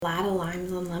A lot of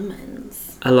limes and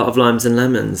lemons. A lot of limes and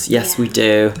lemons. Yes, we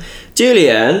do.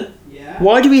 Julian, Yeah?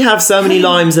 why do we have so many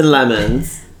limes and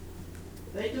lemons?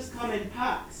 They just come in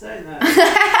packs, don't they?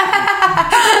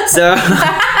 So,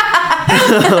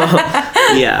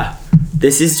 yeah,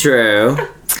 this is true.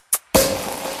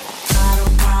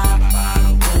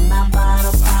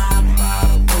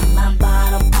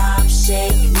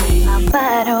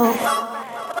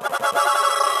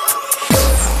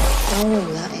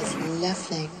 Oh, that is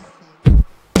lovely.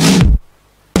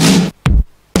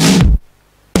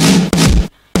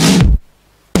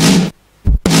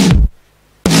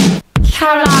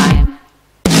 Caroline.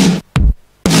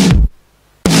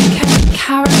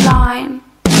 Caroline.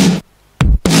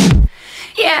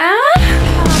 Yeah?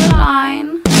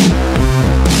 Caroline.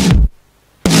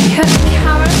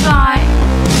 Caroline.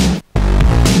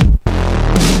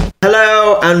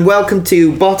 Hello and welcome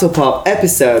to Bottle Pop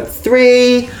episode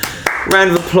 3.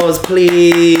 Round of applause,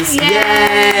 please.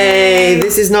 Yay!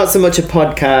 This is not so much a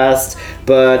podcast,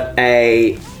 but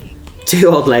two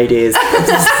old ladies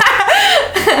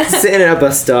sitting at a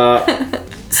bus stop,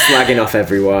 slagging off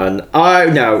everyone. Oh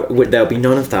no, there'll be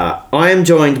none of that. I am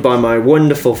joined by my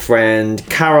wonderful friend,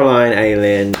 Caroline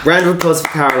Ailin. Round of applause for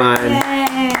Caroline.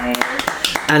 Yay!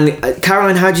 And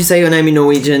Caroline, how do you say your name in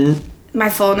Norwegian? My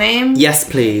full name? Yes,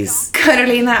 please.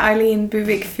 Carolina Ailin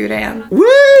Buvik Furen. Woo!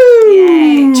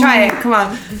 Yay! Try it, come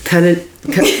on.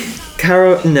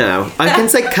 No. I can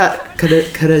say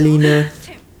Carolina.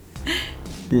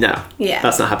 No. Yeah.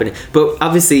 That's not happening. But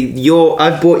obviously,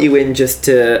 I've brought you in just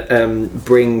to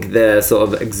bring the sort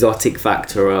of exotic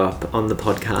factor up on the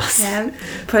podcast. Yeah,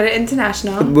 put it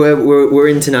international. We're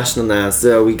international now,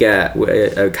 so we get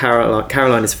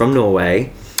Caroline is from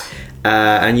Norway.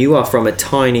 And you are from a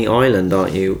tiny island,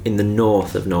 aren't you, in the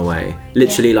north of Norway?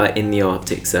 Literally, like in the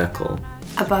Arctic Circle.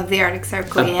 Above the Arctic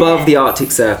Circle, Above the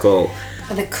Arctic Circle.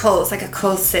 And the cold, it's like a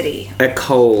cold city. A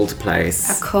cold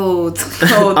place. A cold,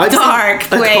 dark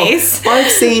place. I've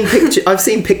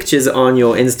seen pictures on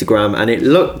your Instagram, and it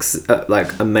looks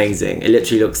like amazing. It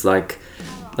literally looks like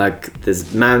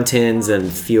there's mountains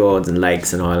and fjords and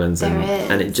lakes and islands,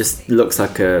 and it just looks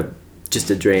like just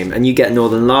a dream. And you get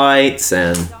northern lights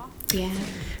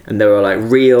and there are like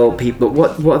real people.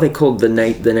 What are they called? The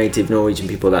native Norwegian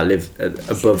people that live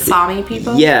above. Sami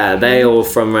people. Yeah, they all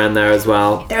from around there as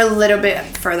well. They're a little bit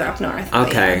further up north.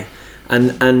 Okay,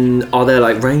 and are there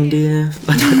like reindeer?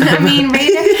 I mean,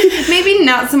 reindeer, maybe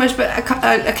not so much, but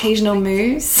occasional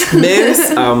moose.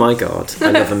 Moose? Oh my god,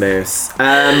 I love a moose.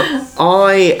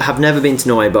 I have never been to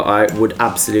Norway, but I would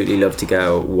absolutely love to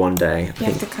go one day. You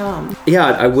have to come. Yeah,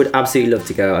 I would absolutely love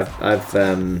to go.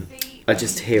 I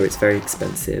just hear it's very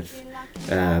expensive,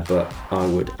 but I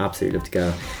would absolutely love to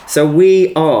go. So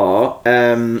we are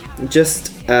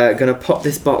just gonna pop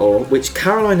this bottle, which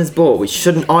Caroline has bought.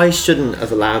 I shouldn't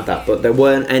have allowed that, but there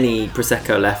weren't any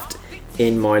prosecco left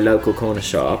in my local corner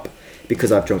shop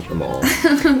because I've drunk them all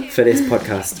for this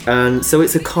podcast. And so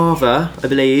it's a Carver, I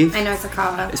believe. I know it's a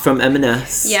Carver. It's from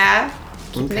M&S. Yeah.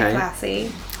 Keeping Okay. it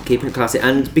classy. Keeping it classy.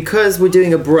 And because we're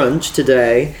doing a brunch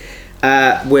today,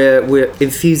 we're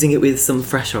infusing it with some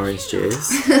fresh orange juice.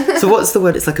 So what's the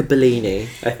word? It's like a Bellini,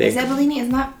 I think. Is that Bellini?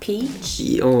 Isn't that peach?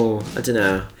 Oh, I don't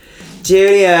know.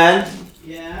 Julian,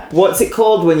 Yeah? what's it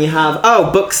called when you have...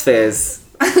 Oh, Bucks Fizz.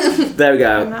 There we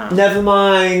go. No. Never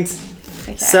mind.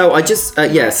 Okay. So I just...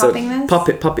 yeah, so popping this?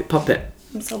 pop it.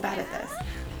 I'm so bad at this.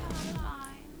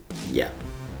 Yeah.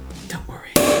 Don't worry.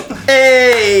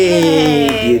 Hey!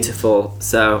 Yay. Beautiful.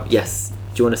 So, yes.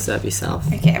 Do you want to serve yourself?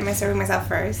 Okay, am I serving myself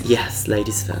first? Yes,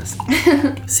 ladies first.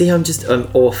 See, I'm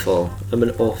awful. I'm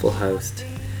an awful host.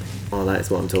 Oh, that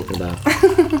is what I'm talking about.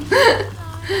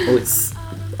 Oh, it's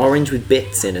orange with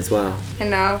bits in as well. I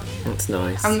know. That's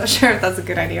nice. I'm not sure if that's a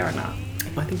good idea or not.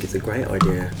 I think it's a great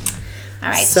idea. All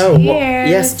right, So,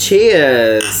 cheers.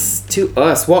 Cheers to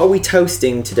us. What are we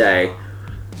toasting today?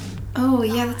 Oh,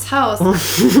 yeah, the toast.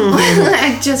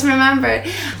 I just remembered.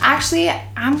 Actually,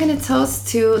 I'm going to toast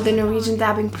to the Norwegian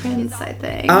dabbing prince, I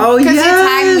think. Oh, Because yes! you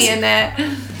tagged me in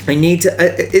it. I need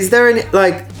to... is there any...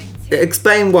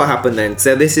 explain what happened then.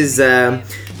 So this is the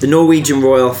Norwegian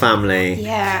royal family.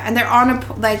 Yeah, and they're on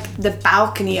the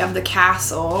balcony of the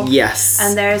castle. Yes.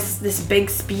 And there's this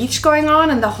big speech going on,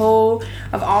 and the whole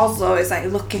of Oslo is like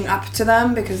looking up to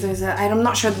them because I'm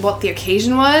not sure what the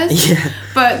occasion was. Yeah.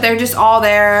 But they're just all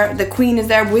there. The queen is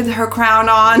there with her crown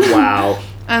on. Wow.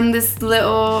 And this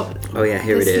little... Oh yeah,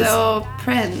 here it is. This little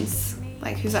prince,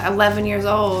 like who's like 11 years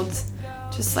old,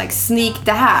 just like sneak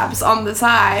dabs on the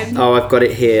side. Oh, I've got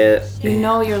it here. You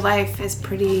know your life is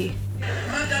pretty...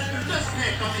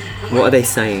 What are they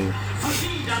saying?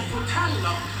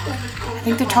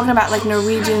 think they're talking about like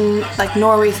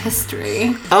Norway's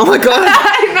history. Oh my god!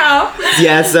 I know.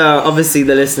 Yeah, so obviously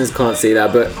the listeners can't see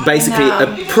that, but basically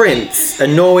a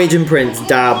Norwegian prince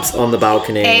dabs on the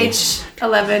balcony. Age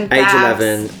 11.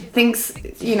 Thinks,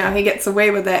 he gets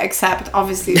away with it, except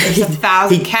obviously there's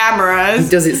 1,000 cameras. He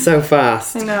does it so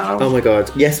fast. I know. Oh my god.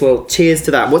 Yes, well, cheers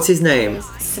to that. What's his name?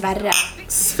 Sverre.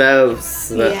 Sverre.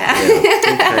 Yeah.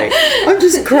 Okay. I'm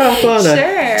just crap, aren't I?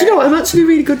 Sure. Do you know what? I'm actually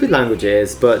really good with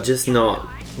languages, but just not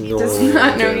Norwegian. Just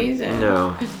not Norwegian.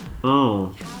 No.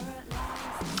 Oh.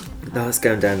 That's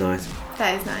going down nice.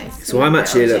 That is nice. So I'm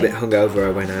actually a little bit hungover.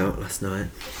 I went out last night.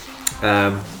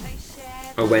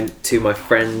 I went to my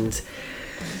friend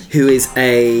who is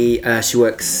she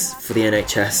works for the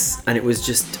NHS, and it was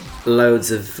just loads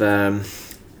of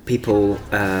people.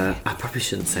 I probably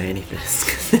shouldn't say any of this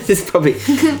because this is probably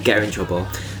get her in trouble.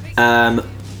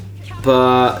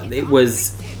 But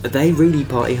they really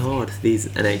party hard, these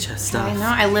NHS staff. I know,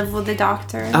 I live with the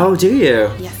doctor. Oh, do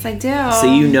you? Yes, I do.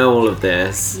 So you know all of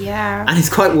this. Yeah. And it's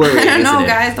quite worrying, I don't know, isn't it?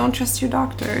 guys, don't trust your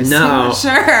doctors. No.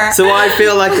 Sure. So I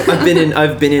feel like I've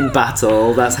been in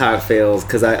battle. That's how it feels,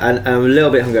 because I'm a little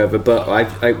bit hungover. But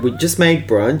we just made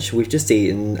brunch. We've just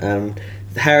eaten.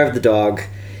 The hair of the dog.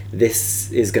 This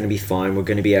is going to be fine. We're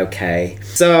going to be okay.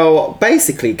 So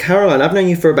basically, Caroline, I've known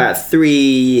you for about 3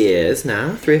 years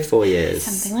now, 3 or 4 years,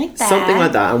 Something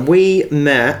like that. And we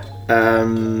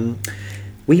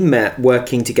met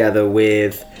working together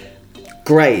with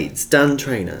Grades, Dan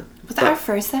Trainer. Was that our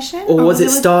first session? Or was it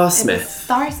Starsmith? It was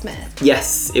Starsmith.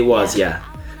 Yes, it was. Yeah.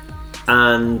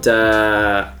 And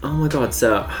oh my god,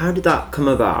 so how did that come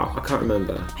about? I can't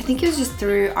remember. I think it was just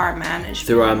through our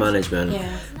management.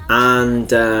 Yeah. And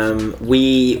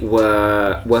we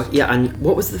were and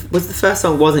what was the first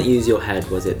song? Wasn't Use Your Head,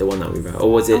 was it the one that we wrote, or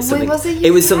was it something?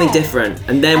 It was something different,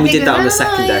 and then we did that on the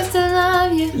second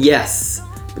day. Yes,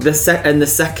 the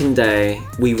second day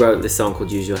we wrote this song called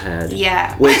Use Your Head.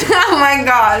 Yeah. Which, oh my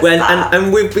god.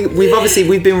 And we've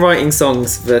obviously been writing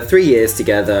songs for 3 years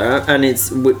together, and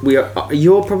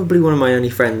you're probably one of my only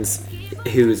friends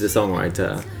who's a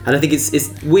songwriter, and I think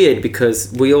it's weird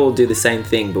because we all do the same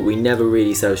thing, but we never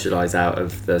really socialise out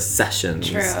of the sessions.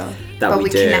 True. That we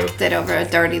do. Connected over a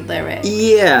dirty lyric.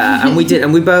 Yeah, and we did,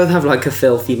 and we both have like a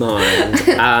filthy mind,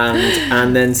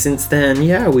 and then since then,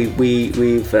 yeah,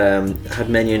 we've had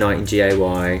many a night in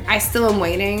GAY. I still am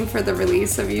waiting for the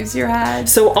release of Use Your Head.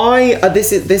 So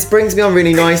this brings me on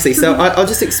really nicely. So I'll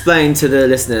just explain to the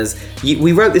listeners.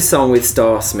 We wrote this song with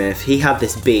Starsmith. He had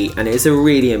this beat, and it's a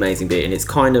really amazing beat, and it's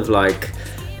kind of like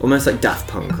almost like Daft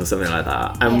Punk or something like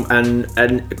that. And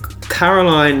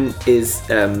Caroline is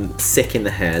sick in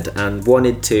the head and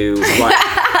wanted to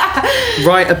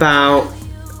write about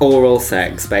oral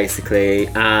sex basically,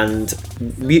 and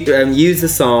use the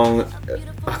song.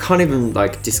 I can't even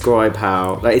describe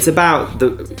how. It's about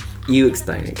you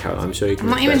explain it, Caroline. I'm sure you can.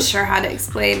 I'm not even sure how to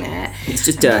explain it. It's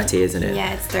just dirty, isn't it?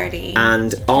 Yeah, it's dirty.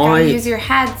 And you gotta use your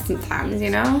head sometimes,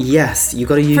 Yes, you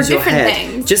got to use your head.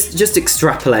 Things. Just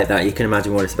extrapolate that. You can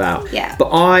imagine what it's about. Yeah.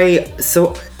 But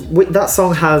that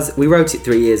song we wrote it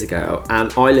 3 years ago,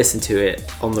 and I listened to it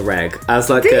on the reg as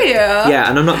Do you? Yeah,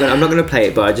 and I'm not gonna play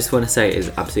it, but I just want to say it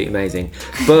is absolutely amazing.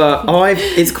 But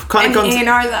it's kind of gone. Any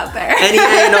A&Rs out there? Any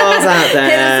A&Rs out there?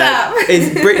 Hit us up. It's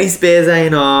Britney Spears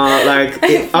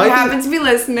A&R. Happen to be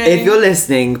listening. If you're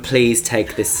listening, please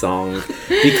take this song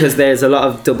because there's a lot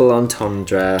of double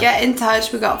entendre. Get in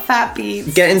touch. We got fat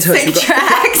beats. Get in touch. Sick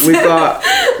tracks. We've got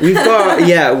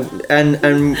yeah,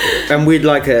 and we'd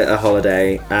like a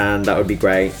holiday, and that would be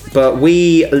great. But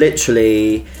we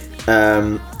literally,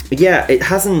 it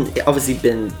hasn't obviously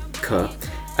been cut,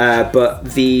 but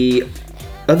the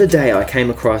other day I came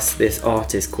across this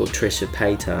artist called Trisha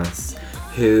Paytas,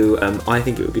 who I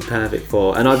think it would be perfect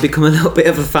for, and I've become a little bit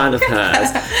of a fan of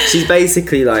hers. She's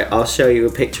basically I'll show you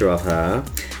a picture of her.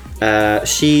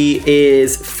 She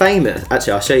is famous.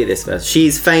 Actually, I'll show you this first.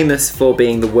 She's famous for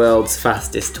being the world's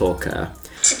fastest talker.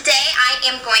 Today I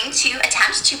am going to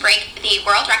attempt to break the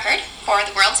world record for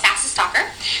the world's fastest talker.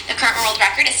 The current world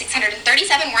record is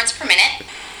 637 words per minute.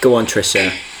 Go on,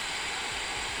 Trisha.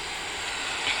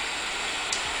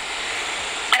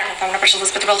 I'm not sure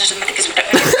but the world is because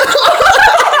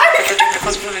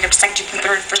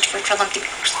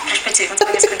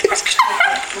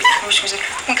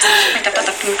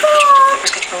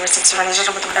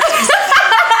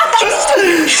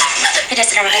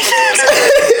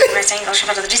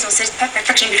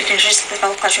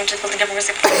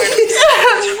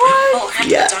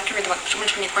Yeah.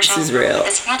 This is real.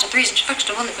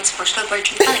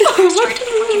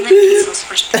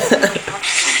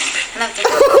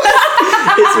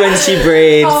 It's when she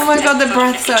breathes. Oh my god, the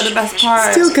breaths are the best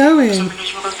part. Still going.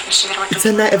 It's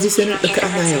a nail. Have you seen it? Look at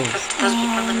her nail.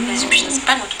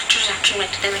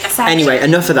 Anyway,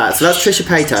 enough of that. So that's Trisha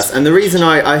Paytas. And the reason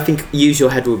I think Use Your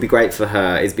Head would be great for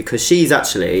her is because she's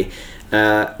actually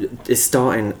is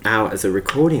starting out as a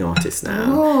recording artist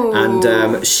now. Ooh.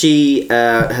 And she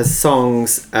has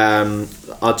songs.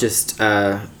 I'll just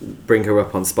bring her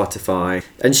up on Spotify.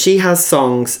 And she has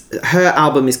songs. Her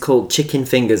album is called Chicken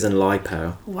Fingers and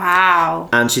Lipo. Wow.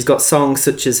 And she's got songs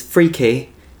such as Freaky,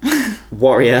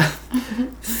 Warrior,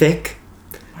 Thick.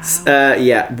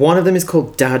 Yeah, one of them is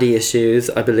called Daddy Issues,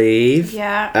 I believe.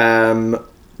 Yeah.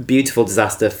 Beautiful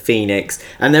Disaster, Phoenix.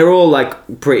 And they're all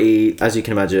like pretty, as you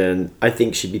can imagine. I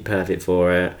think she'd be perfect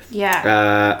for it.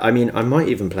 Yeah. I mean, I might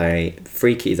even play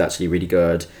Freaky is actually really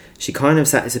good. She kind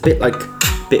of it's a bit like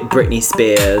Britney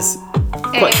Spears.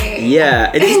 Hey.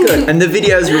 Yeah, it is good. And the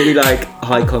video is really like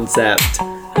high concept.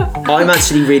 I'm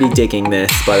actually really digging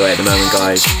this, by the way, at the moment,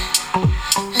 guys.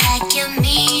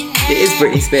 It is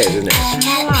Britney Spears, isn't it?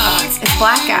 It's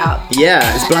Blackout.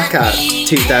 Yeah, it's Blackout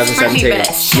 2017.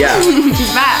 Yeah.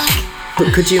 She's back.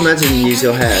 But could you imagine Use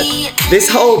Your Head? This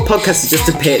whole podcast is just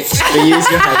a pitch for Use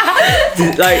Your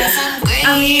Head. Like,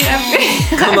 I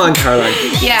mean, come on, Caroline.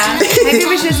 yeah. Maybe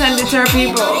we should send it to our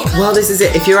people. Well, this is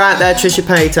it. If you're out there, Trisha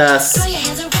Paytas,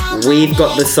 we've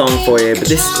got the song for you. But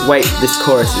this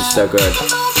chorus is so good.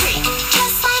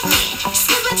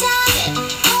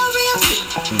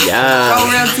 Yeah. Go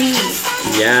real deep.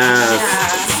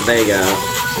 Yes. There you go.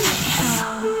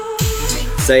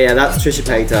 So yeah, that's Trisha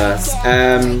Paytas.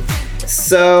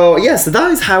 So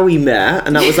that is how we met,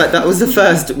 and that was the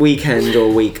first weekend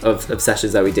or week of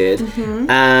sessions that we did,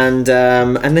 and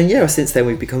then since then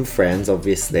we've become friends,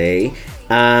 obviously,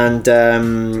 and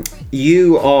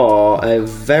you are a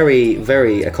very,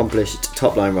 very accomplished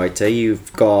top-line writer.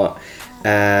 You've got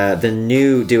the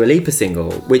new Dua Lipa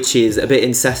single, which is a bit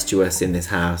incestuous in this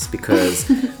house because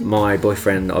my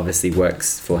boyfriend obviously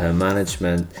works for her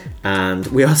management, and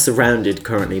we are surrounded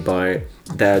currently by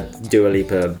their Dua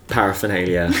Lipa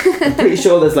paraphernalia. I'm pretty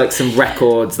sure there's like some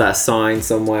records that are signed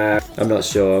somewhere. I'm not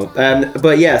sure.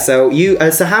 But yeah, so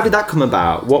so how did that come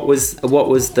about? What was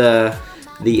the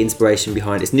inspiration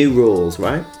behind it? It's New Rules,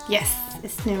 right? Yes,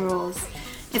 it's New Rules.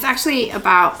 It's actually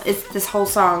this whole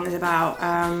song is about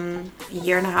a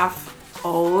year and a half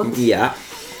old. Yeah.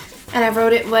 And I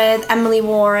wrote it with Emily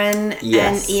Warren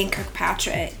Yes. and Ian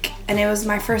Kirkpatrick. And it was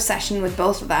my first session with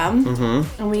both of them.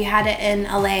 Mm-hmm. And we had it in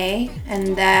LA.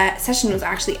 And the session was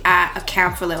actually at a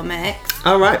camp for Little Mix.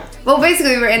 All right. Well,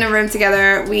 basically, we were in a room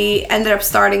together. We ended up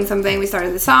starting something. We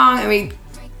started the song. And we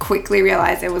quickly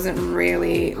realized it wasn't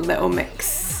really Little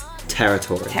Mix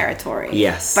territory.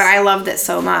 Yes. But I loved it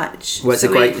so much. Well,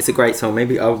 it's a great song.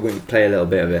 Maybe I'll play a little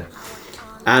bit of it.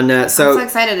 And I'm so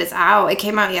excited it's out. It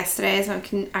came out yesterday, so I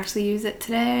can actually use it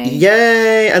today.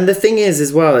 Yay! And the thing is,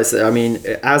 as well, as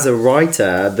a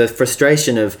writer, the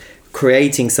frustration of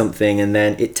creating something and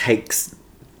then it takes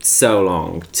so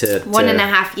long to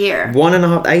 1.5 years.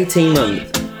 18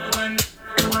 months.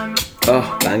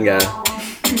 Oh, banger!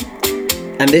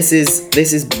 And this is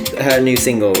her new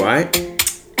single, right?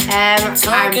 I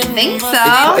think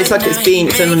so. It's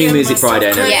on New Music Friday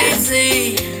and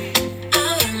everything. Yeah.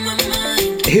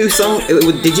 Who sung?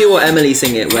 Did you or Emily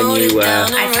sing it when you? I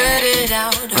sang it.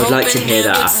 I would like to hear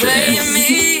that after this.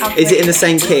 Is it in the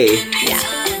same key? Yeah.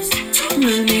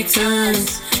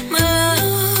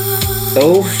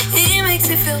 Oh.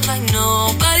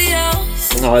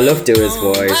 Oh, I love Dua's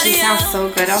voice. She sounds so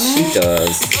good on it. She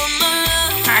does.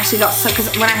 I actually got so because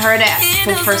when I heard it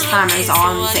for the first time, it was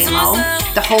on St. Lo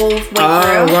the whole way through.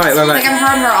 Right. Like I've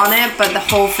heard her on it, but the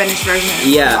whole finished version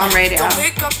was on radio.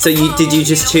 So did you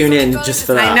just tune in just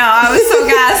for that? I know, I was so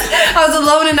gassed. I was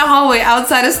alone in the hallway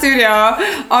outside a studio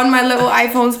on my little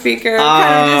iPhone speaker,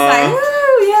 kind of just like,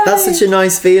 woo, yeah. That's such a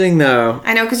nice feeling, though.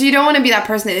 I know, because you don't want to be that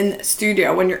person in the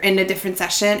studio when you're in a different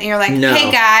session and you're like, No.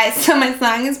 hey guys, so my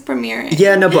song is premiering.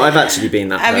 Yeah, no, but I've actually been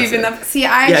that person. Have you been that? See,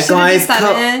 I Yeah, should guys, have just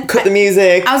done it. cut the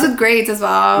music. I was with grades as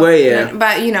well. Were you?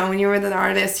 But when you're with an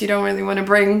artist, you don't really want to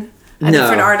bring a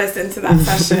different artist into that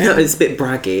session. No, it's a bit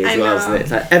braggy as I well, know. isn't it?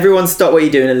 It's like, everyone stop what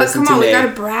you're doing and But listen come on, to me. we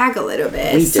gotta brag a little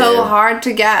bit. We It's so do. hard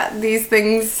to get these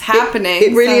things happening.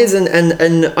 It really is,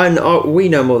 and we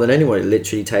know more than anyone. It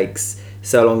literally takes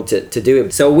so long to do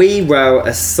it. So we wrote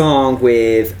a song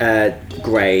with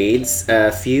grades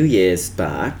a few years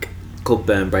back called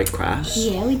Burn, Break, Crash.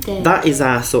 Yeah, we did. That is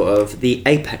our sort of the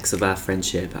apex of our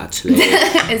friendship, actually.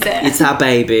 Is it? It's our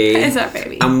baby. It's our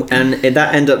baby. And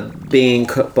that ended up being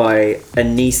cut by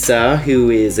Anissa, who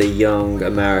is a young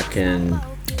American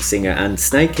singer, and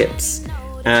Snakehips.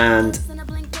 And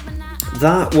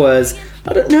that was,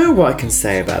 I don't know what I can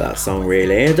say about that song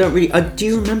really. Do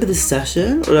you remember the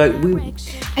session? Like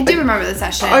I do remember the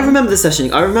session. I remember the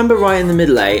session. I remember right in the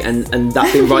middle eight and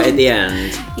that being right at the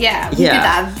end. Yeah, we did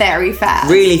that very fast.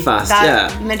 Really fast,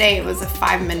 yeah. Mid 8 was a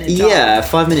 5-minute job. Yeah,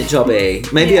 5-minute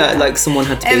jobby. Maybe like someone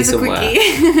had to be somewhere.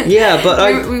 Quickie. Yeah,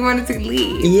 but we wanted to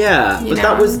leave. Yeah, but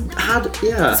that was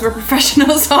Because we're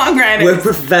professional songwriters. We're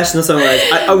professional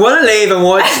songwriters. I want to leave and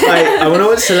watch. I want to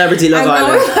watch Celebrity Love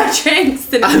Island. I'm going for drinks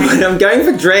today. I'm going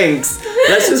for drinks.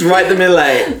 Let's just write the middle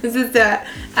eight. This is it.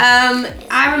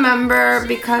 I remember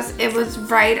because it was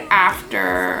right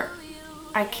after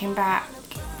I came back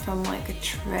from like a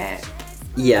trip.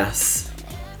 Yes.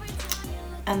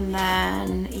 And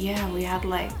then we had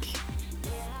like,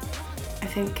 I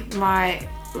think my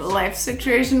life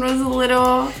situation was a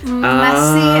little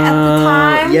messy at the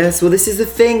time. Yes, well this is the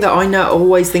thing that I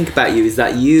always think about you, is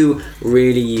that you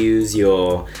really use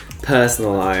your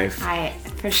personal life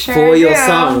for your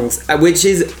songs, which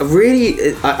is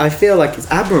really, I feel like it's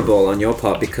admirable on your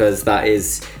part, because that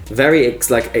is very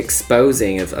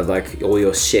exposing of like all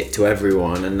your shit to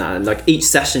everyone, and like each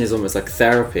session is almost like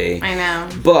therapy. I know.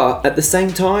 But at the same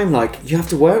time, like you have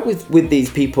to work with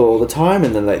these people all the time,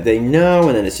 and then like they know,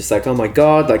 and then it's just like, oh my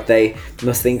god, like they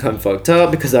must think I'm fucked up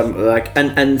because I'm like,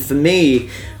 and for me,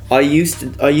 I used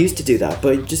to do that,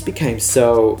 but it just became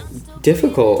so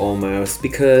difficult almost,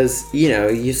 because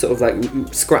you're sort of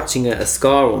like scratching at a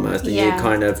scar almost, and you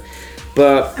kind of.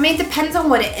 But I mean, it depends on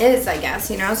what it is, I guess.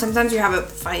 Sometimes you have a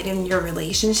fight in your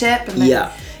relationship, and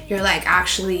then you're like,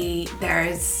 actually,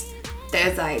 there's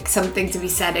like something to be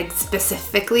said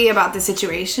specifically about the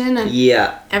situation,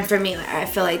 and for me, like, I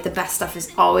feel like the best stuff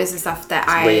is always the stuff that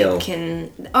I can,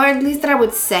 or at least that I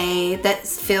would say that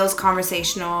feels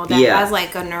conversational, that has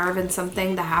like a nerve and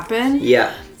something that happened.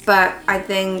 But I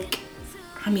think,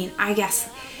 I guess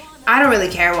I don't really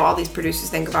care what all these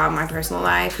producers think about my personal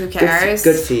life. Who cares?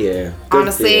 Good for you.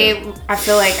 Honestly, I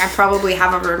feel like I probably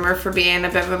have a rumor for being a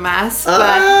bit of a mess.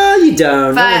 You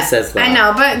don't. No one says that. I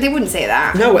know, but they wouldn't say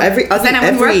that. No, I think I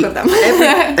wouldn't work with them.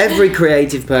 every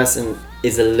creative person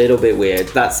is a little bit weird.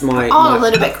 That's my a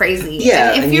little bit crazy.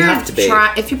 Yeah, and if you have to be.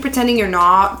 If you're pretending you're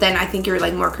not, then I think you're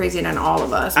like more crazy than all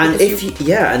of us. And if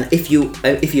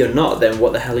you're not, then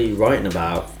what the hell are you writing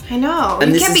about? I know.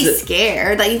 And you can't be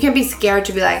scared. Like you can't be scared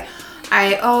to be like,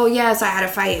 I had a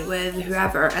fight with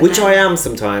whoever. Which I am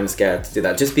sometimes scared to do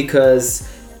that, just because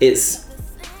it's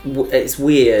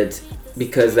weird.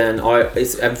 Because then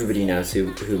everybody knows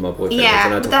who my boyfriend is.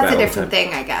 Yeah, but that's a different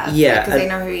thing, I guess. Yeah, because they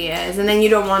know who he is, and then you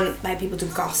don't want like people to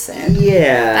gossip.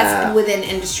 Yeah, that's within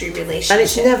industry relationship. And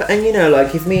it's never, and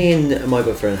like if me and my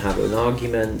boyfriend have an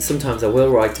argument, sometimes I will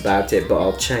write about it, but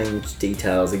I'll change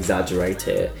details, exaggerate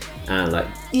it, and like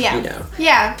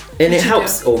yeah, and it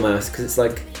helps almost, because it's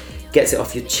like gets it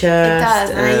off your chest. It does,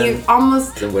 and then you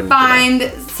almost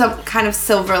find some kind of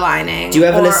silver lining. Do you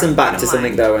ever listen back to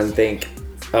something though and think,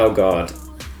 oh god,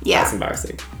 that's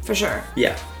embarrassing? For sure.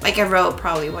 Yeah. Like I wrote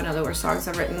probably one of the worst songs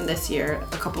I've written this year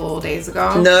a couple of days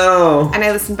ago. No. And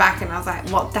I listened back and I was like,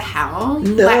 what the hell?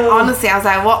 No. Like honestly, I was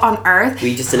like, what on earth? Were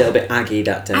you just a little bit aggy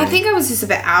that day? I think I was just a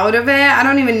bit out of it. I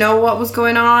don't even know what was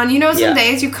going on. Some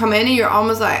days you come in and you're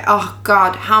almost like, oh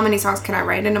god, how many songs can I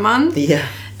write in a month? Yeah.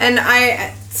 And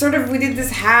we did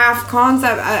this half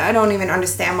concept. I don't even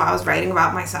understand what I was writing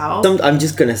about myself. I'm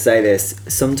just going to say this.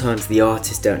 Sometimes the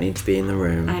artists don't need to be in the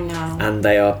room. I know. And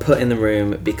they are put in the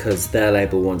room because their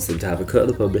label wants them to have a cut of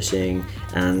the publishing.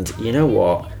 And you know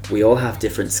what? We all have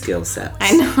different skill sets.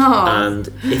 I know. And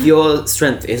if your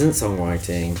strength isn't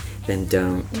songwriting, then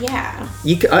don't. Yeah.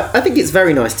 I think it's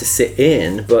very nice to sit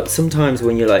in, but sometimes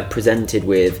when you're like presented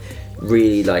with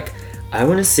really like, I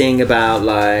want to sing about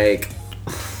like...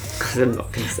 I'm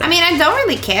not gonna say. I don't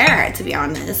really care, to be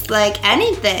honest. Like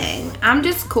anything, I'm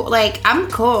just cool. Like I'm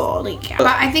cool. But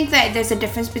I think that there's a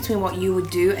difference between what you would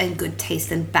do and good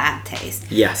taste and bad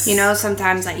taste. Yes.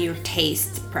 Sometimes like your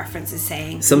taste preference is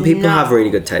saying. Some people have really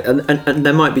good taste, and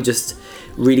they might be just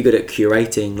really good at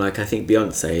curating. Like I think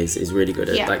Beyonce is really good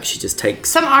at like she just takes.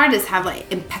 Some artists have like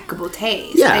impeccable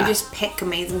taste. Yeah. They just pick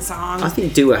amazing songs. I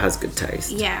think Dua has good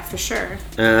taste. Yeah, for sure.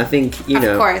 I think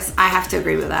Of course, I have to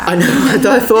agree with that. I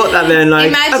know. I thought that then. Like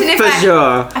imagine if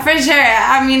sure. For sure.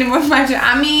 I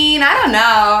don't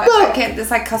know. Well,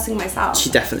 it's like cussing myself. She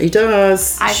definitely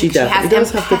does. She definitely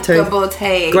does have good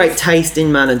taste. Great taste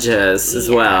in managers as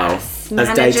well.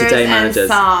 As day-to-day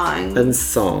managers and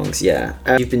songs, yeah.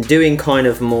 You've been doing kind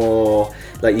of more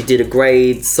like you did a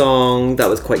grade song that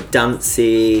was quite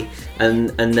dancey.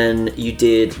 and then you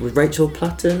did with Rachel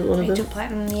Platten, one of them. Rachel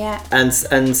Platten, yeah. And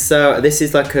so this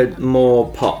is like a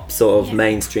more pop sort of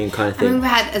mainstream kind of I thing. mean, we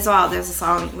had as well. There's a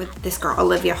song with this girl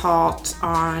Olivia Holt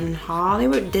on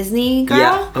Hollywood Disney Girl.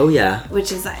 Yeah. Oh yeah.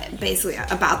 Which is like basically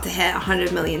about to hit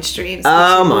 100 million streams.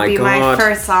 Oh which my will be God. my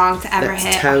first song to ever Let's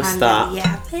hit toast 100. that.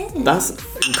 Yeah. That's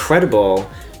incredible.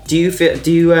 Do you feel?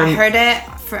 Do you? I heard it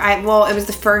well, it was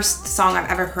the first song I've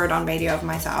ever heard on radio of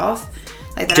myself.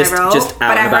 Like that I wrote. Just out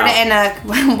but I and heard about.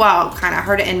 it in I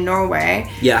heard it in Norway.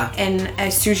 Yeah. In a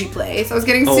sushi place. I was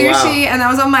getting Oh, sushi wow. and I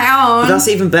was on my own. But that's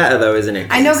even better though, isn't it?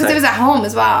 I know, because it was at home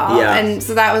as well. Yeah. And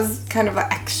so that was kind of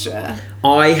like extra.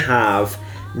 I have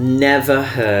never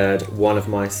heard one of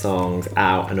my songs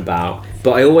out and about,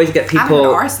 but I always get people. I haven't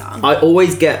heard our song. I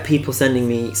always get people sending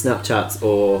me Snapchats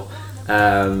or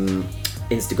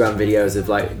Instagram videos of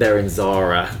like they're in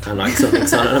Zara and like something,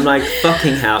 and I'm like,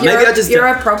 fucking hell. Maybe I just You're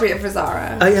appropriate for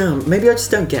Zara. I am. Maybe I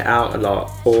just don't get out a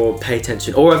lot or pay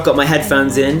attention, or I've got my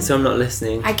headphones in, so I'm not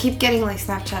listening. I keep getting like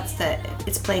Snapchats that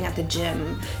it's playing at the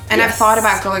gym, and I've Yes. thought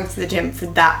about going to the gym for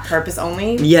that purpose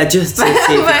only. Yeah, just to see if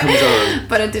it comes on.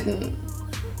 But I didn't.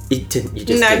 You didn't. You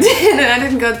just No, I didn't. didn't. I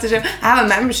didn't go to the gym. I have a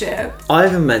membership. I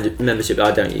have a membership that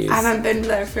I don't use. I haven't been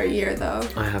there for a year though.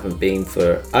 I haven't been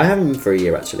for a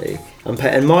year actually.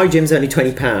 And my gym's only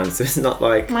 £20, so it's not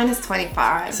like. Mine is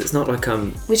 25. So it's not like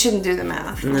I'm. We shouldn't do the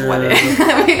math. No. What it is.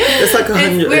 It's like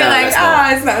 100. We're yeah, like,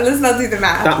 let's not. let's not do the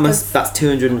math. That's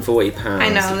 £240. I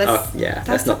know, let's- yeah, that's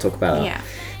let's not talk about that. Yeah.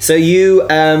 So you,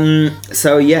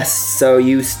 so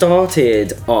you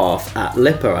started off at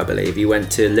Lipa, I believe. You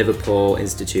went to Liverpool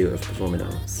Institute of Performing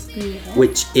Arts,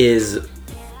 which is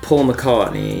Paul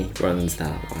McCartney runs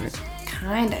that, right?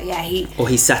 Kinda, yeah. Or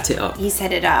he set it up He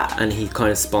set it up. and he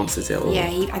kind of sponsors it all. Yeah,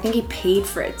 I think he paid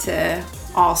for it to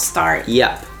all start.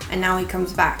 Yep. And now he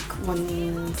comes back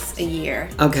once a year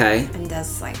Okay. and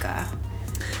does like a.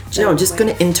 Do you know, I'm just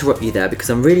going to interrupt you there because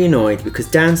I'm really annoyed because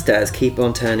downstairs keep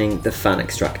on turning the fan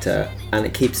extractor and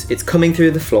it's coming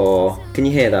through the floor. Can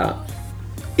you hear that?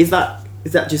 Is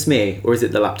that just me or is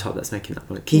it the laptop that's making that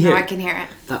noise? Can you hear I it? can hear it.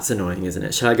 That's annoying, isn't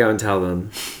it? Shall I go and tell them?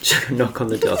 Shall I knock on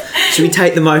the door? Should we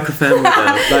take the microphone with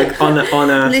them? Like on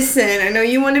a Listen, I know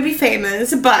you want to be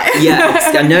famous, but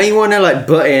yeah, I know you want to like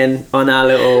butt in on our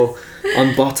little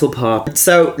on Bottle Pop.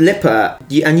 So Lipa,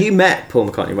 you met Paul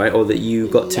McCartney, right? Or that you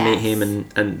got to meet Yes. him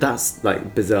and that's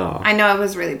like bizarre. I know it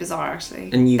was really bizarre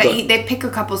actually. And they pick a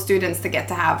couple students to get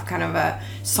to have kind of a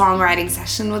songwriting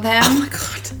session with him. Oh my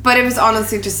god. But it was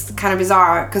honestly just kind of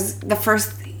bizarre because the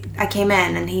first I came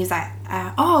in and he's like,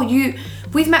 have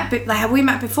we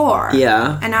met before?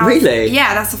 Yeah. And I was, Really?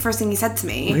 Yeah, that's the first thing he said to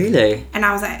me. Really? And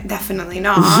I was like, definitely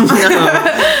not.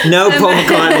 No Paul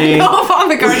McCartney. No, Paul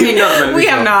McCartney. We've not met We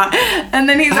before. have not. And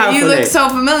then he's How like, you funny. look so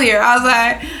familiar. I was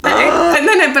like,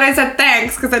 but I said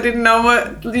thanks because I didn't know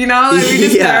what, like we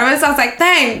just Yeah. nervous. I was like,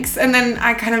 thanks. And then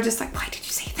I kind of just like, why did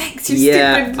you say thanks? You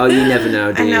Yeah. stupid. Oh, you never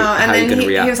know, do I you? know. How And you're then gonna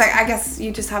react. he was like, I guess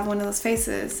you just have one of those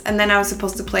faces. And then I was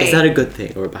supposed to play. Is that a good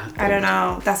thing or a bad thing? I don't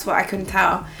know. That's what I couldn't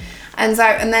tell. And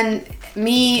then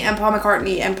me and Paul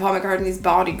McCartney's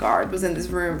bodyguard was in this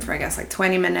room for I guess like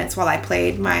 20 minutes while I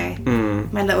played my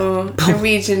little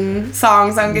Norwegian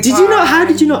songs on guitar. Did you not? How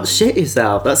did you not shit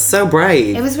yourself? That's so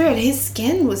brave. It was weird. His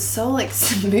skin was so like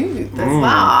smooth as well.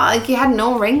 Like he had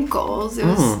no wrinkles. It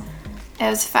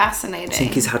was fascinating. I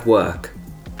think he's had work.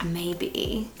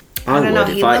 Maybe. I don't know.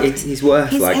 would. He's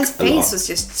worth like his a face lot. was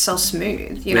just so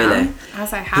smooth, you Really? know? I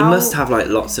was like, how? He must have like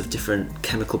lots of different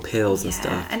chemical pills and Yeah,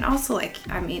 stuff. and also like,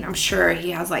 I mean, I'm sure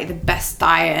he has like the best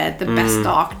diet, the best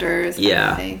doctors,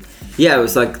 Yeah. everything. Yeah, it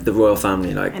was like the royal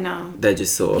family. Like I know. they're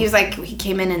just sort of He was like, he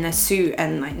came in a suit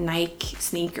and like Nike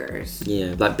sneakers.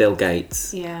 yeah, like Bill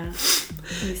Gates. Yeah.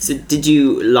 So did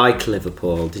you like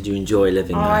Liverpool? Did you enjoy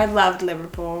living Oh, there? I loved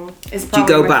Liverpool. It's you probably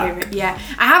go my back? favorite. Yeah,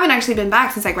 I haven't actually been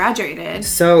back since I graduated.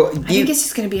 So I think it's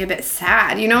just gonna be a bit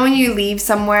sad, you know, when you leave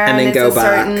somewhere And then it's go a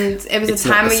back. certain. It was It's a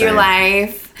not time the of your same.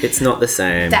 life. it's not the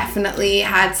same. Definitely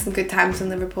had some good times in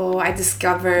Liverpool. I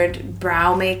discovered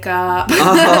brow makeup.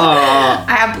 Oh,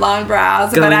 I have blonde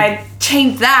brows, Going- but I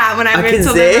changed that when I I moved can to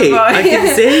see. Liverpool. I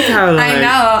can see, Caroline. I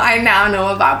know. I now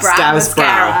know about brow Scouse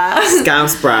brow. mascara.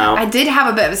 Scouse brow. I did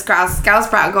have a bit of a scouse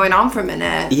brow going on for a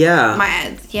minute. Yeah.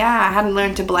 I hadn't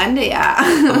learned to blend it yet.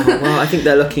 Oh, well, I think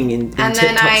they're looking in and then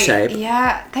tip-top shape.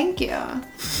 yeah, thank you.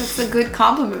 That's a good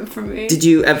compliment for me. Did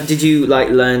you like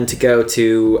learn to go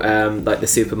to like the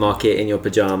supermarket in your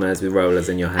pajamas with rollers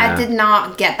in your hair? I did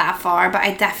not get that far, but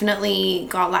I definitely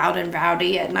got loud and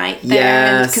rowdy at night there.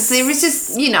 Yes. Because it was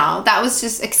just, that was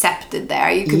just accepted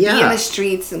there. You could be Yeah. in the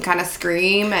streets and kind of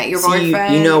scream at your So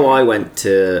boyfriend. you know I went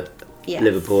to Yes.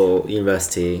 Liverpool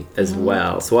University as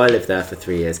well. So I lived there for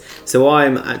 3 years. So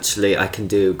I can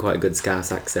do quite a good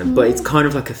Scouse accent, but it's kind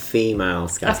of like a female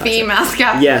Scouse accent. A female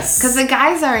Scouse. Yes. Because the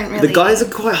guys aren't really... The guys are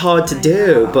quite hard to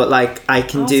do, but like I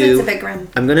can Also, do... it's a big one.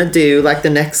 I'm going to do like the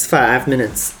next 5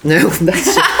 minutes. No,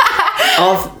 that's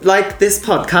of like this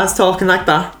podcast talking like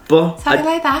that. But Something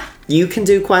like that. you can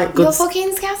do quite good... Your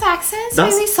fucking Scouse accent's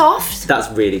That's- really soft. That's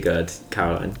really good,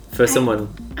 Caroline. For someone...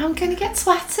 I'm gonna get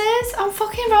sweaters. I'm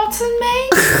fucking rotten, mate.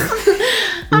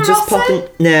 I'm just rotten.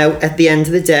 popping... No, at the end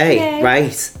of the day, Yeah.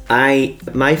 right,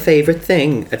 my favourite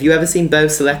thing... Have you ever seen Bo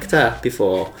Selector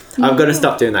before? I'm going to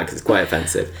stop doing that because it's quite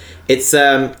offensive. It's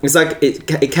like...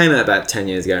 It came out about 10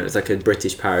 years ago and it's like a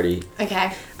British parody.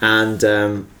 Okay. And...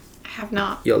 I have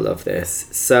not. You'll love this.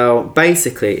 So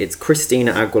basically, it's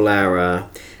Christina Aguilera.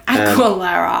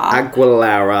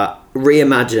 Aguilera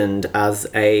reimagined as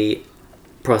a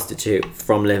prostitute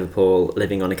from Liverpool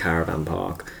living on a caravan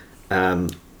park,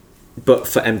 but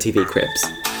for MTV Cribs.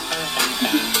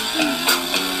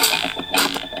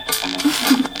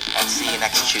 I'll see you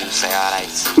next Tuesday,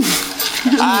 alright?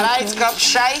 Alright,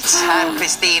 gobshite. I'm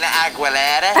Christina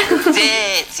Aguilera,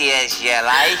 dirty as you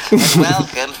like, and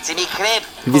welcome to me crib.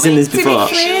 Have you seen this before?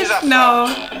 Shoes off. No.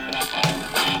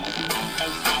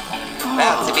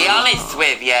 Well, to be honest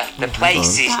with you, the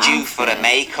place is due for a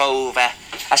makeover.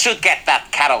 I should get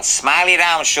that Carol Smiley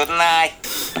round, shouldn't I?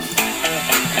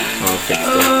 I'll fix it.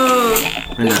 Oh,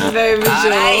 this is very visual.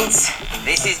 Alright,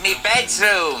 this is me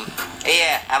bedroom.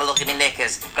 Here, have a look at me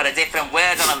knickers. Got a different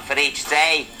word on them for each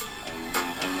day.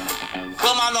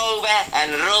 Come on over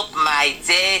and rub my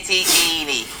dirty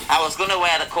genie. I was going to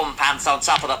wear the cum pants on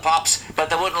top of the pops, but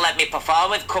they wouldn't let me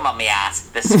perform with cum on me ass.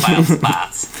 The spoiled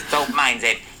parts. Don't mind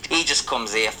him. He just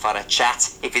comes here for a chat.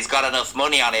 If he's got enough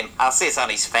money on him, I'll sit on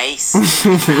his face.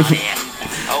 Down here.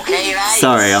 Okay, right?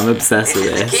 Sorry, I'm obsessed with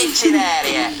This is this. the kitchen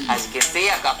area. As you can see,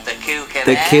 I've got the cooker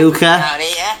The there. cooker? Down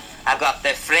here. I've got the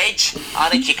fridge.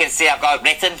 On it you can see I've got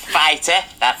written Fighter.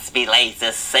 That's my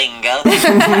latest single.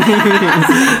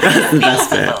 That's the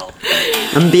best bit.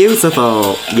 I'm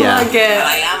beautiful. Yeah. Like it.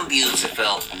 I am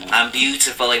beautiful. I'm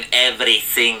beautiful in every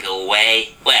single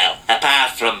way. Well,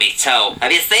 apart from me toe.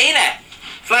 Have you seen it?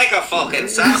 It's like a fucking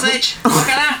sausage. Look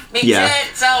at that. Me Yeah.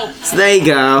 toe. So there you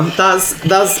go.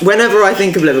 That's whenever I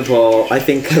think of Liverpool, I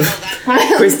think of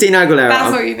Christina Aguilera.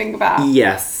 That's what you think about.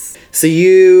 Yes. So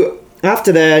you,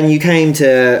 after then, you came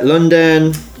to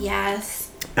London Yes.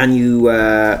 and you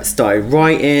started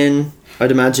writing,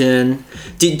 I'd imagine.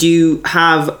 Did you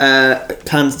have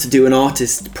plans to do an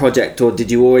artist project, or did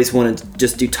you always want to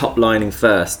just do top lining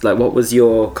first? Like, what was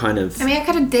your kind of... I mean, I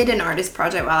kind of did an artist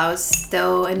project while I was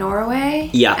still in Norway.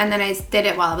 Yeah. And then I did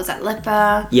it while I was at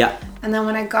Lipa. Yeah. And then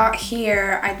when I got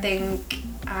here, I think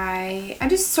I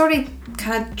just sort of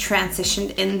kind of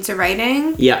transitioned into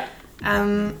writing. Yeah.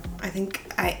 I think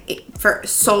for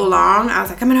so long I was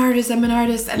like, I'm an artist, and then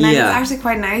it's actually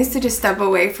quite nice to just step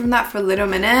away from that for a little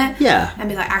minute. Yeah. And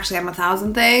be like, actually, I'm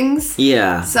 1,000 things.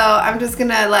 Yeah. So I'm just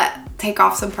gonna take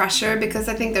off some pressure, because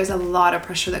I think there's a lot of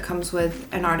pressure that comes with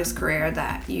an artist career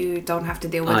that you don't have to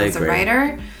deal with as agree. a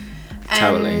writer.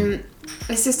 Totally.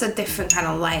 It's just a different kind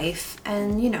of life,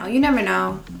 and you never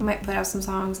know. I might put out some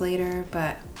songs later,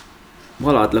 but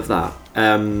Well, I'd love that.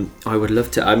 I would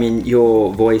love to. I mean,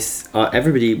 your voice,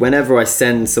 everybody, whenever I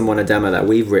send someone a demo that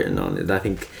we've written on it, I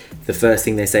think the first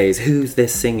thing they say is, who's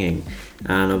this singing?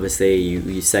 And obviously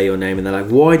you say your name and they're like,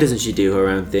 why doesn't she do her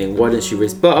own thing? Why doesn't she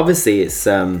risk? But obviously it's,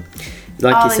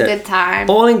 like all you said, in good time.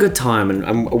 all in good time,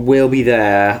 and we'll be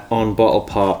there on Bottle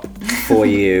Pop for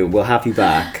you. We'll have you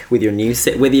back with your new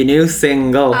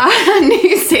single.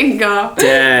 New single.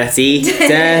 Dirty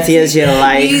as you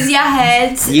like. Use your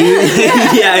heads. Yeah,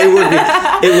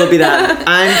 it would be that.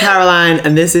 I'm Caroline,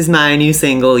 and this is my new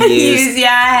single. Use your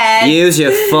head. Use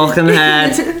your fucking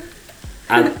head.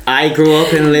 And I grew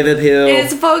up in Liverpool.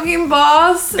 It's fucking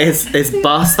boss. It's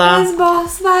boss that. It's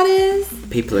boss that is.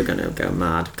 People are gonna go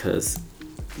mad because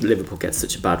Liverpool gets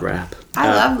such a bad rap. I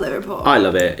love Liverpool. I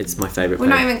love it. It's my favourite We're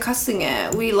place. not even cussing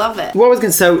it. We love it. What I was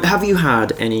going to say, have you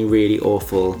had any really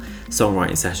awful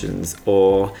songwriting sessions,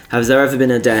 or has there ever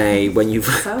been a day when you've...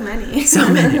 So many.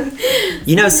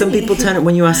 You know, some people turn it,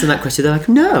 when you ask them that question, they're like,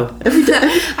 no, every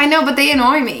day. I know, but they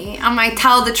annoy me. I'm like,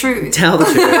 tell the truth. Tell the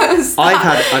truth. Stop. I've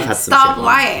had some Stop shit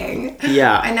lying.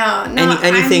 Yeah. I know. No,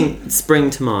 anything spring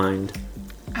to mind?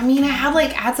 I mean, I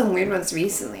had some weird ones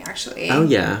recently, actually. Oh,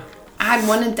 yeah. I had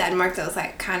one in Denmark that was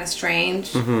like kind of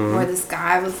strange, Mm-hmm. where this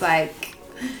guy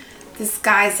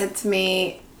said to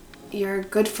me, you're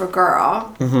good for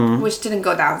girl, which didn't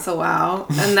go down so well.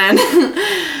 And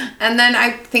then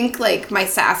I think like my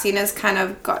sassiness kind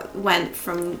of went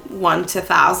from 1 to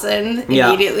 1,000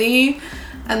 immediately.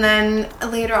 And then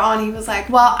later on, he was like,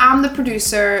 well, I'm the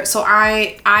producer, so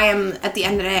I am, at the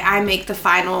end of the day, I make the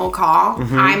final call.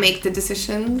 I make the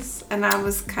decisions. And I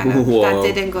was kind of, that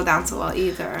didn't go down so well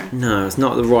either. No, it's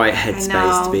not the right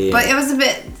headspace to be in. But it was a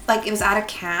bit, like, it was at a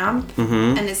camp.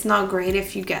 And it's not great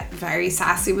if you get very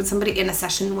sassy with somebody in a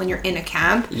session when you're in a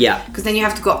camp. Yeah. Because then you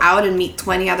have to go out and meet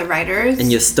 20 other writers.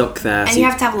 And you're stuck there. And you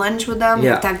have to have lunch with them. You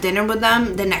have to have dinner with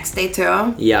them the next day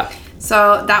too. Yeah.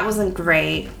 So that wasn't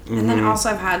great. And then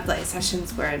also I've had like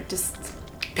sessions where just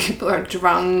people are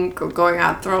drunk or going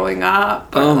out throwing up.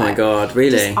 Oh my god,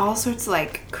 really? Just all sorts of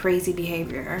like crazy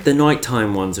behavior. The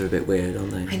nighttime ones are a bit weird,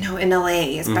 aren't they? I know, in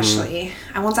LA especially.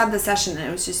 I once had this session and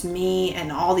it was just me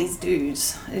and all these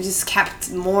dudes. It just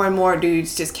kept, more and more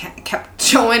dudes just kept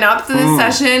showing up to this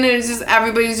session. It was just,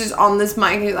 everybody's just on this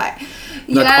mic and you're like,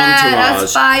 yeah,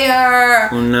 that's fire.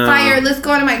 Oh, no. Fire, let's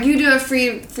go on the mic. You do a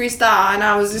freestyle. And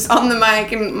I was just on the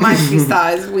mic and my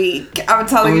freestyle is weak. I'm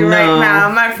telling you right now.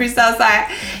 My freestyle's like,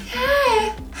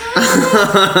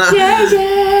 yeah.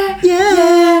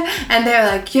 And they're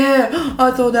like, yeah,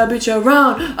 I throw that bitch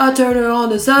around. I turn her on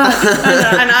the side.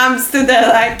 and I'm stood there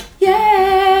like,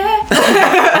 yeah.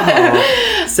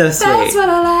 Oh, so sweet. That's what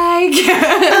I like.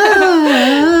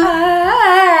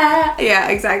 Yeah,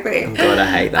 exactly. Oh god, I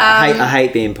hate that. I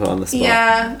hate being put on the spot.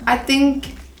 Yeah, I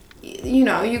think, you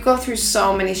know, you go through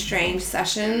so many strange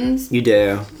sessions. You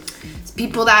do. It's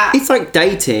people that... It's like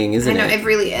dating, isn't it? I know, it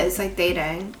really is like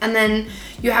dating. And then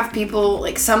you have people,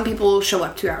 like some people show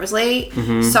up 2 hours late.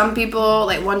 Some people,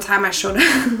 like one time I showed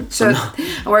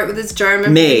I worked with this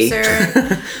German producer.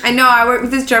 I know, I worked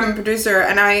with this German producer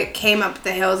and I came up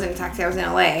the hills in a taxi. I was in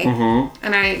LA.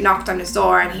 And I knocked on his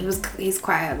door and he's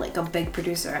quite like a big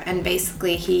producer. And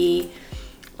basically he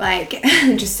like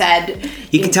just said...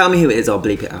 You can tell me who it is, I'll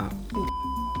bleep it out.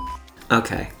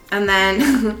 Okay. And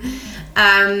then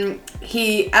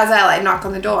he, as I like knock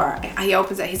on the door, he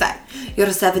opens it, he's like,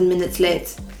 you're 7 minutes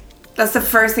late. That's the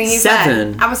first thing he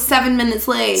said. I was 7 minutes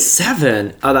late.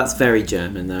 7? Oh, that's very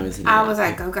German though, isn't it? I was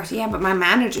like, oh gosh, yeah, but my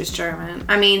manager's German.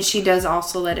 I mean, she does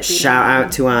also let it be. Shout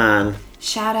out to Anne.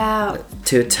 Shout out.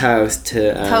 To toast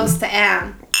to Toast to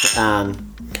Anne.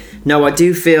 Anne. No, I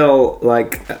do feel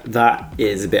like that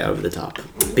is a bit over the top.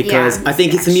 Because I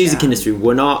think it's the music industry.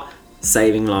 We're not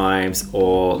saving lives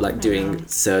or like doing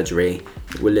surgery.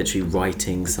 We're literally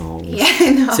writing songs. Yeah, I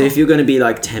know. So if you're going to be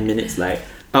like 10 minutes late,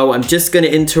 oh, I'm just going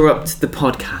to interrupt the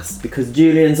podcast because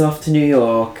Julian's off to New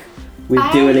York with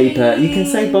Dua Lipa. You can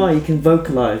say bye, you can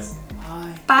vocalise.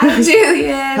 Bye, Julian.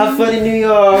 Have fun in New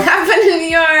York. Have fun in New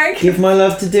York. Give my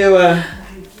love to Dua.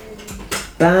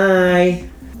 Bye.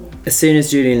 As soon as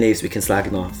Julian leaves, we can slag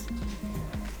him off.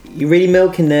 You really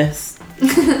milking this?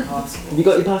 Have you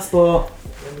got your passport?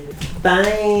 Bye.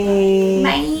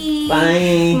 Bye.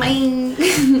 Bye.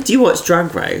 Bye. Do you watch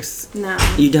Drag Race? No.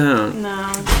 You don't? No.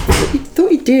 I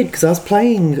thought you did because I was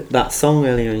playing that song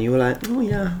earlier and you were like, oh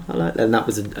yeah, I like that. And that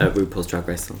was a RuPaul's Drag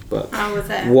Race song, but was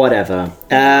it? Whatever.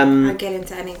 I'll get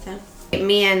into anything.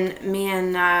 Me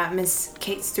and Miss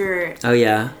Kate Stewart. Oh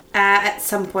yeah. At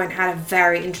some point had a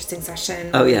very interesting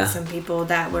session. Oh yeah. With some people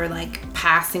that were like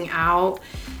passing out.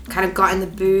 Kind of got in the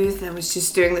booth and was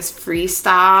just doing this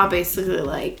freestyle, basically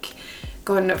like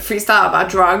going to freestyle about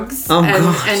drugs. Oh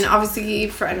gosh. And obviously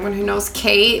for anyone who knows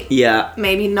Kate, yeah,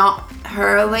 maybe not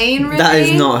her lane really. That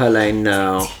is not her lane,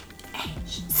 no.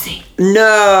 THC.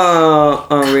 No.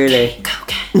 Oh really?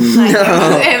 Cocaine. Like,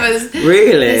 no. It was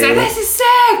really. It's like, this is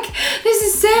sick. This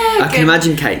is sick. I can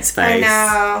imagine Kate's face. I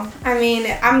know. I mean,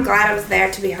 I'm glad I was there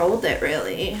to behold it.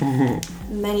 Really.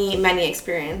 Many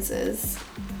experiences.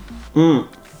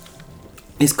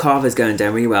 This carver's going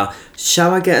down really well.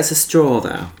 Shall I get us a straw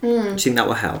though? Do you think that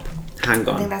will help? Hang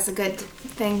on. I think that's a good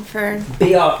thing for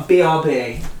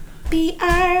BRB.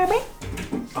 BRB.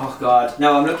 Oh god.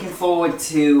 No, I'm looking forward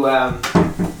to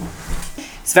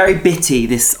it's very bitty,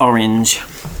 this orange.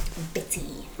 Bitty.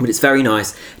 But it's very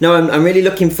nice. No, I'm really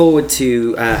looking forward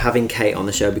to having Kate on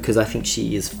the show because I think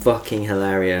she is fucking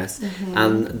hilarious.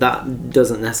 And that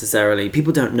doesn't necessarily...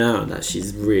 People don't know that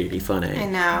she's really funny. I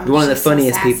know. One of the She's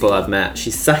funniest so sassy. people I've met.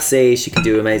 She's sassy. She can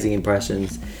do amazing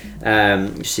impressions.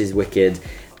 She's wicked.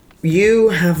 You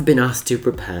have been asked to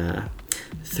prepare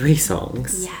 3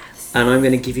 songs. Yes. And I'm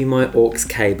going to give you my Aux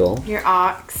Cable. Your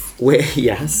aux.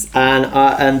 Yes.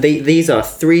 And these are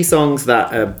 3 songs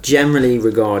that are generally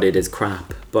regarded as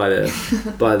crap by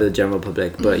the general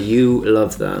public, but you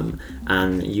love them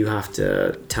and you have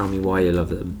to tell me why you love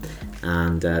them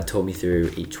and talk me through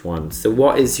each one. So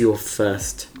what is your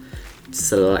first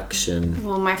selection.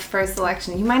 Well, my first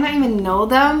selection. You might not even know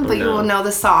them, but you no. will know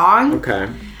the song. Okay.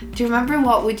 Do you remember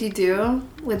What Would You Do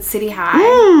with City High?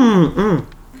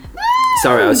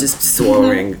 Sorry, I was just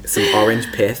swallowing some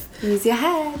orange pith. Use your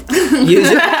head. Use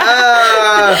your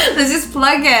Let's just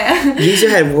plug it. Use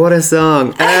your head. What a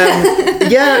song.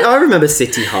 Yeah, I remember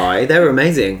City High. They were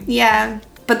amazing. Yeah.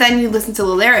 But then you listen to the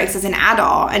lyrics as an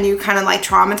adult and you kind of like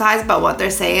traumatized about what they're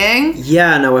saying.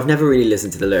 Yeah, no, I've never really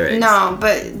listened to the lyrics. No,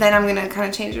 but then I'm going to kind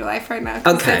of change your life right now.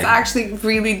 Okay. It's actually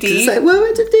really deep. It's like, what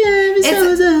would you do if I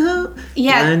was out?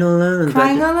 Yeah. Crying all alone.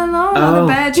 Crying all alone on the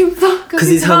bedroom floor because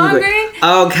he's hungry.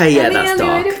 Okay, yeah, that's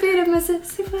dark.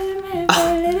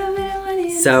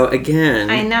 So again.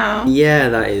 I know. Yeah,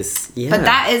 that is. Yeah. But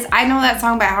that is, I know that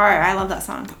song by heart. I love that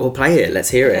song. We'll play it. Let's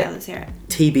hear it. Yeah, let's hear it.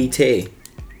 TBT.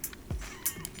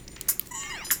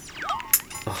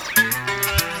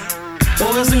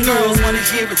 Boys and girls wanna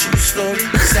hear a true story.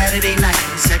 Saturday night,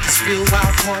 Sackesfield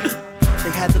Wild Party. They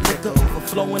had the liquor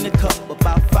overflow in the cup.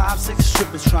 About 5-6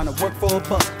 strippers trying to work for a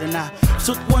buck. Then I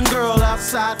took one girl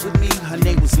outside with me. Her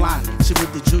name was Lana. She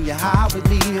went to junior high with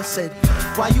me. I said,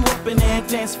 why you up in there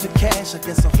dancing for cash? I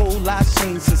guess a whole lot's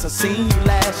changed since I seen you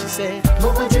last. She said,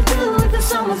 What would you do if the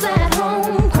son was at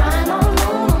home, crying all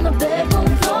alone on the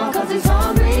bedroom floor, cause he's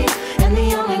hungry, and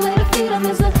the only way to feed him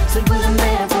is to sleep with a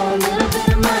man for a little bit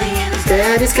of money, and his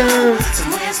Daddy's gone.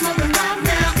 somewhere smoking right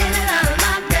now, in and out of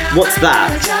lockdown. What's that?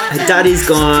 Her daddy's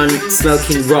gone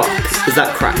smoking rock. Is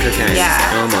that crack cocaine? Yeah.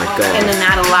 Oh my god. In and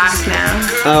out of lockdown.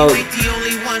 Oh,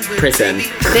 prison.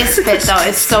 This bit though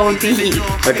is so deep.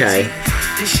 Okay.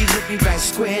 Then she looked me right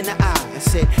square in the eye. I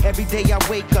said, every day I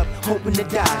wake up hoping to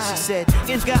die. She said,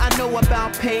 this guy I know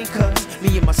about pain, cause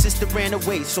me and my sister ran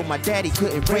away so my daddy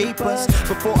couldn't rape us.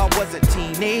 Before I was a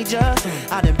teenager,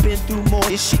 I done been through more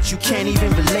this shit you can't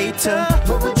even relate to.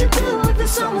 What would you do if the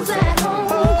son was at home,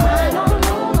 crying all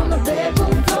alone on the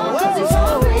bedroom floor, cause he's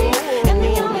hungry, and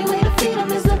the only way to feed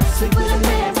him is to sleep with a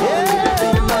man for a little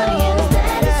bit of money, and his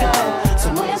daddy's gone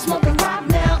somewhere smoking rock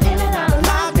now, in and out of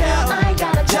lockdown. I ain't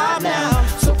got a job now,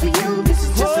 so for you this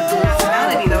is just a good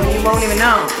Melody though, you won't even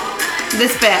know.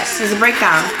 This bit is a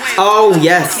breakdown. Oh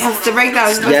yes. Yes, the breakdown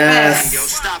is the Yes. bit. Yo,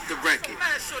 stop the record.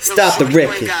 Stop the You ain't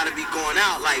record. gotta be going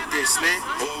out like this, man.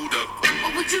 Hold up.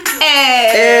 Hey.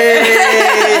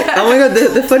 Hey. Oh my god,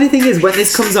 the funny thing is when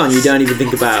this comes on you don't even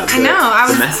think about I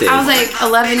know. the message. I was like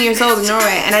 11 years old in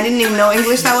Norway, and I didn't even know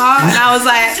English that well. And I was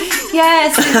like,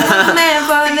 yes, it's a man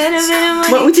for a little bit of money.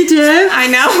 What would you do? I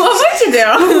know. What would you do?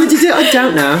 What would you do? I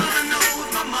don't know.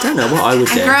 Don't know what I would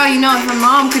do. And girl, you know, if your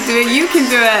mom could do it, you can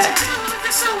do it.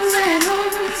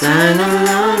 Lying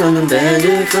alone on the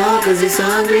bedroom floor cause he's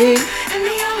hungry. and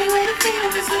the only way to feed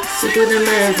him is to Sick with a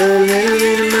man for a little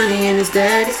bit of money and his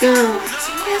daddy's gone.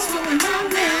 somewhere smoking rock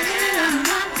now, in and out of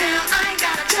lockdown. I ain't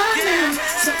got a job now,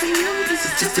 so for you this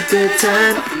is Just a good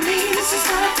time. for me this is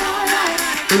what I call life.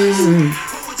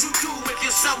 What would you do if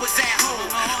your son was at home?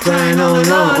 Crying all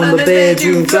alone on the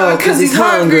bedroom floor cause he's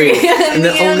hungry. And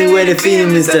the only way to feed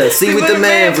him is to sleep with the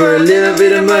man for a little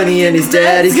bit of money and his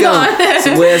daddy's gone.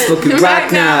 So where's fucking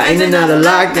rock now? In and out of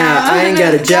lockdown. I ain't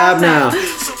got a job now.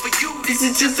 So for you, This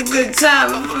is just a good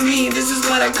time, but for me, this is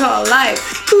what I call life.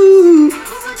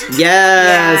 Yes,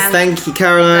 Yeah. thank you,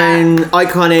 Caroline.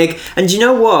 Iconic. And do you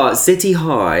know what? City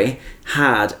High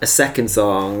had a second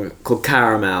song called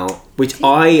Caramel, which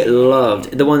I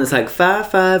loved. The one that's like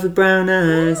 5'5" with brown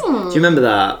eyes. Do you remember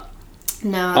that?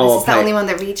 No, Oh, this is the okay. only one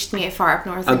that reached me far up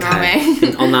north in Okay.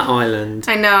 Norway. On that island.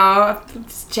 I know,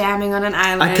 just jamming on an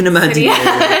island. I can imagine.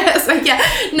 It's like, yeah,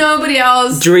 nobody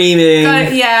else. Dreaming.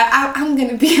 I'm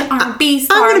gonna be an R&B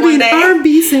star I'm gonna one be day. an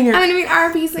R&B singer. I'm gonna be an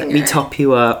R&B singer. Let me top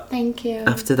you up. Thank you.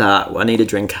 After that, I need a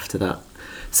drink after that.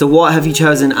 So what have you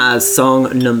chosen as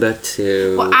song number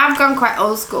 2? Well, I've gone quite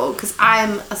old school because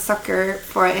I'm a sucker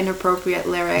for an inappropriate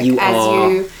lyric. You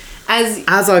are. As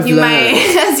I've you learned.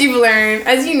 as you've learned,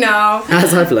 as you know.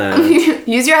 As I've learned.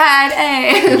 Use your head,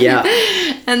 eh? Yeah.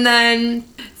 And then,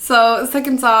 so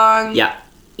second song. Yeah.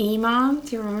 Eamon,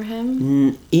 do you remember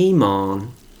him? Eamon.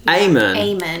 Eamon.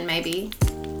 Amen, maybe.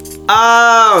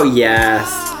 Oh, yes.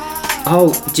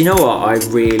 Oh, do you know what? I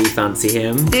really fancy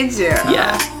him. Did you?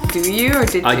 Yeah. Do you or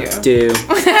did I you? do.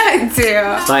 I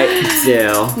do. Like,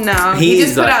 do. No, he He's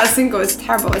just put like- out a single. It's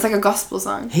terrible. It's like a gospel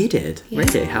song. He did? Yeah.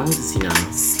 Really? How old is he now?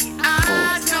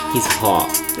 Old. He's hot.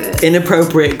 Good.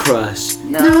 Inappropriate crush.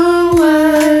 No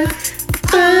one.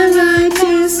 I like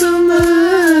you so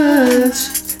much.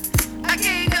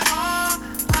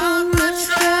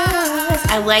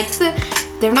 I like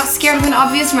they're not scared of an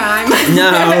obvious rhyme.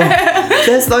 No.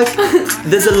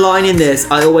 There's a line in this.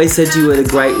 I always said you were the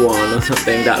great one or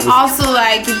something. That was. Also,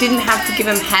 like, you didn't have to give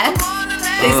him head.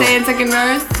 they say in second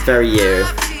verse. Very you.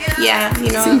 Yeah,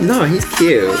 you know. No, he's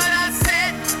cute.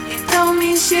 Don't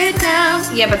mean shit now.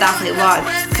 Yeah, but that's like what,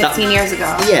 15 years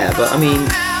ago. Yeah, but I mean,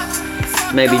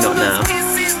 maybe not now.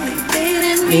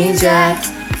 Me Jack,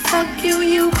 fuck you,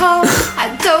 you hoe. I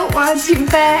don't want you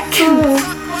back.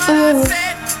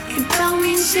 Don't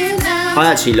mean shit now. I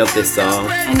actually love this song.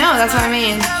 I know, that's what I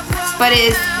mean. But it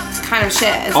is kind of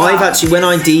shit as well. I've actually, when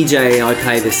I DJ, I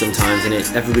play this sometimes, and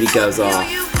everybody goes off,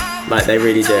 like they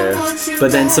really do.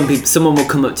 But then someone will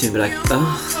come up to me and be like,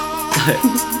 oh,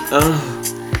 oh.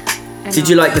 Did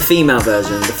you like the female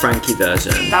version, the Frankee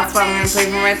version? That's what I'm gonna play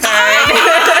for my third.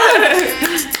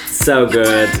 So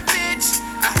good.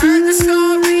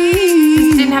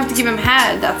 You didn't have to give him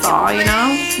head, that's all, you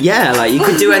know? Yeah, like you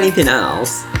could do anything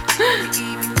else.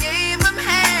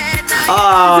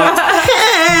 Oh,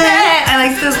 I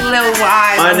like this little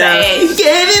wide. I know. You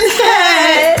gave him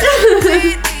head.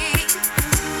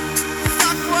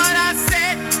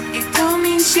 Don't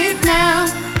mean shit now.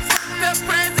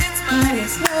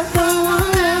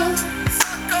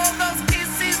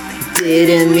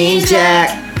 Didn't mean jack.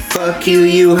 Fuck you,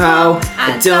 you hoe.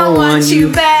 I don't want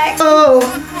you back. Oh,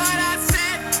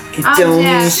 it don't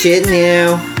mean shit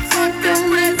now.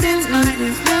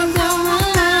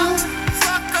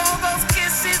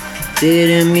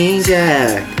 Didn't mean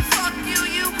jack.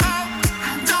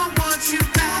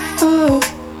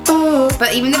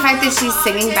 But even the fact that she's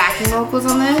singing backing vocals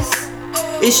on this.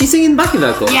 Is she singing backing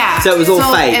vocals? Yeah. So it was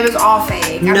all fake? It was all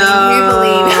fake. No. I mean, you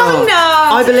believe. Oh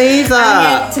no. I believe that.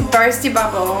 I'm here to burst your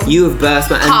bubble. You have burst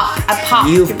my...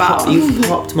 You've popped You've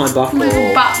popped my bottle.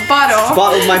 Bottle.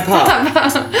 Bottled my pop.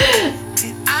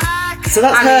 So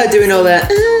that's her doing all that.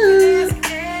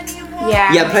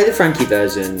 Yeah. Yeah, play the Frankee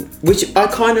version, which I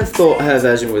kind of thought her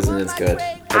version wasn't as good.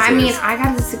 I mean, I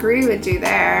gotta disagree with you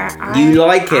there. You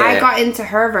like it? I got into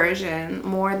her version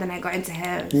more than I got into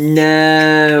his.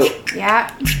 No.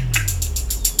 Yeah.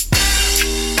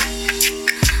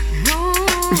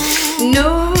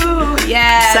 No.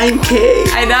 Yeah. Same key.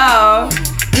 I know.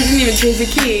 You didn't even change the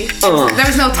key. There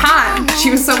was no time. She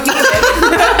was so heated.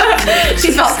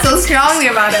 She felt so strongly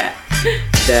about it.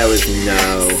 There was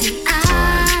no time.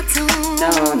 No,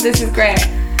 this is great.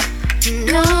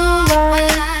 No,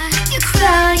 you're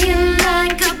crying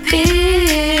like a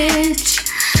bitch,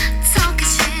 talking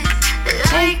shit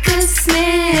like a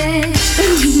snitch.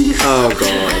 Oh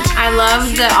god. I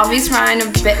love the obvious rhyme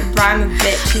of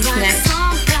bitch and snitch.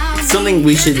 Something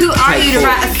we should Who are you to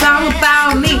write a song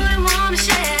about me?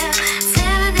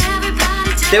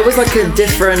 There was like a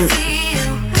different...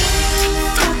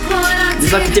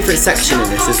 There's like a different section in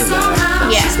this, isn't there?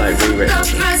 That's just like rewritten.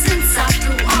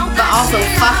 But also,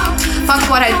 fuck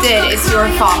what I did. It's your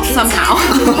fault somehow.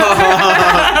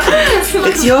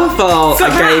 It's your fault.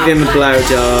 Somehow. I gave him a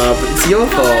blowjob. It's your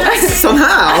fault.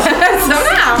 Somehow.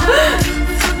 Somehow.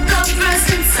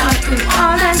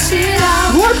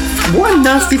 What a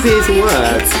nasty piece of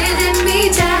work.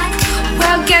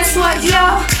 Well, guess what,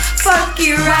 yo? Fuck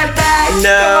you right back.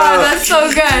 No. Come on, that's so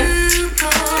good.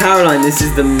 Caroline, this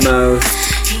is the most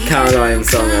Caroline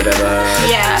song I've ever heard.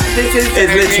 Yeah, this is.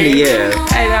 It's literally you.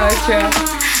 I know, it's true.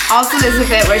 Also, there's a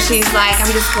bit where she's like,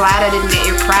 I'm just glad I didn't get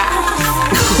your crap.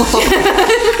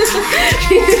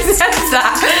 She says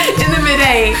that in the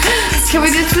mid-8. Can we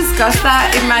just discuss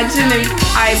that? Imagine if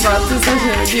I brought this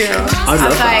session with you. I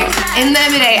love was like, in the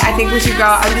mid-8, I think we should go,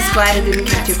 I'm just glad I didn't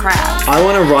get your crab. I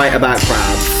want to write about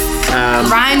crabs.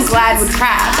 Ryan glad with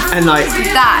crab. And like...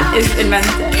 That is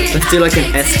invented. Let's do like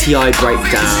an STI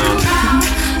breakdown.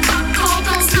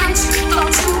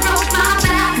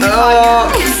 Oh,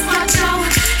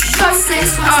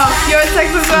 your sex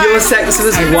was whack. your sex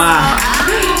was whack.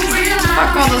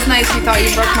 Fuck all those nights you thought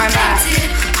you broke my back.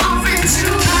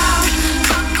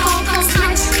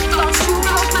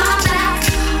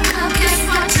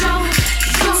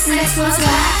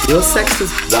 Your sex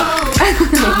was whack.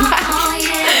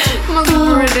 Most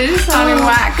British sounding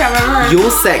whack I've ever heard. Your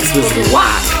sex was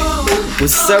whack.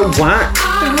 Was so whack.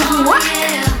 It was whack.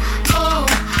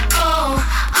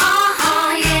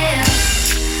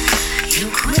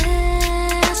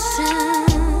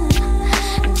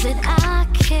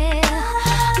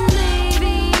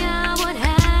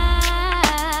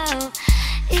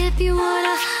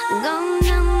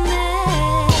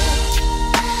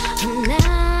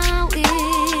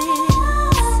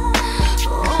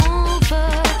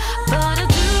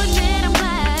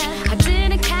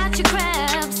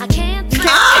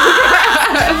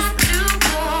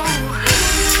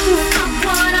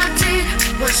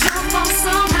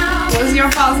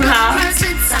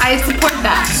 I support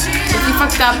that. If you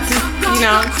fucked up, just, you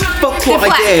know. Fuck what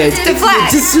I did.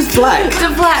 Deflect. Just deflect.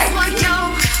 Deflect.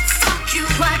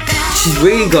 she's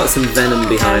really got some venom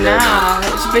behind her.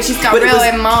 But she's got But it real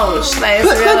was- emotion. Like,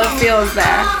 it's real feels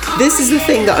there. This is the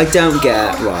thing that I don't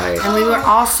get, right? And we were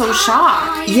all so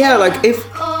shocked. Yeah, like if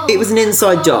it was an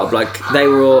inside job, like they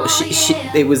were all,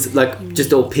 it was like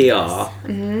just all PR.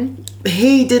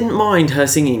 He didn't mind her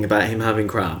singing about him having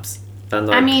crabs. And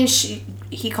like, I mean,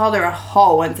 he called her a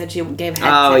hoe and said she gave head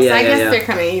Oh, tips. yeah, I yeah, guess yeah. they're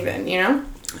kind of even, you know?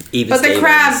 even But the Stevens.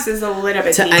 crabs is a little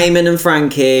bit To deep. Eamon and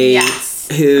Frankee, Yes.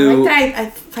 who I find I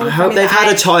it hope funny they've that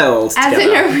had a child As a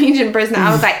together. Norwegian person,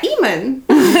 I was like, Eamon.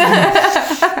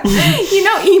 You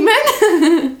know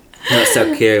Eamon? That's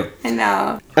so cute. I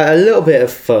know. A little bit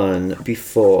of fun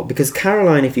before, because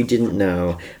Caroline, if you didn't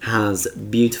know, has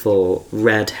beautiful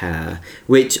red hair,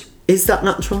 which, is that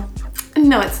natural?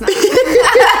 No, it's not.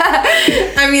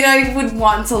 I mean, I would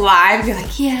want to lie and be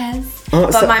like, yes. Oh,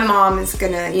 But so- my mom is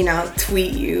gonna,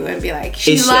 tweet you and be like,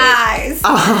 she Is she? lies.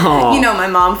 Oh. You know my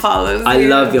mom follows I you.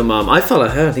 love your mom. I follow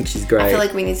her. I think she's great. I feel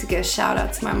like we need to give a shout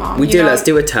out to my mom. we You do. know, Let's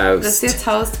do a Let's toast. do a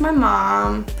toast to my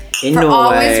mom. In for Norway.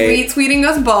 always retweeting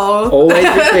us both. Always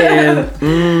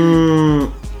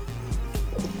between.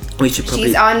 We should probably.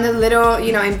 She's on the little,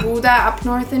 in Bodø up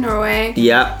north in Norway.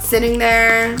 Yeah. Sitting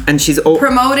there, And she's all.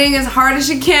 promoting as hard as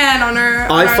she can on her.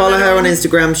 I our follow her little- on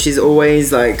Instagram. She's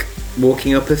always like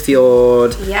walking up a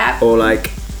fjord. Yep. Or like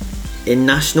in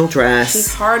national dress.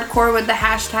 She's hardcore with the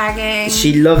hashtagging.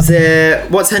 She loves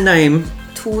it. What's her name?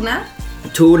 Tuna.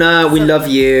 Tuna, we love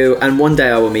you, and one day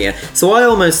I will meet her. So I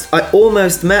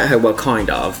almost met her. Well, kind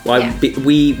of. Yeah.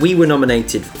 We were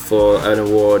nominated for an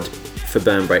award for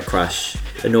Burn Break Crash,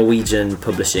 a Norwegian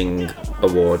publishing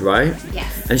award, right?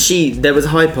 Yes. And there was a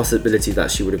high possibility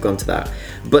that she would have gone to that.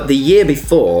 But the year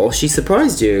before, she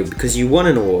surprised you because you won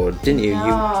an award, didn't you?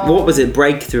 What was it?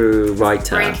 Breakthrough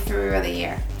Writer. Breakthrough of the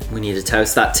year. We need to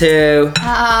toast that too.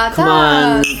 Come Come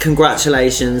on,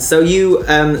 congratulations. So you,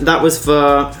 that was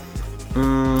for,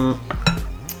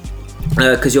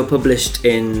 because you're published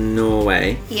in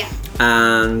Norway. Yeah.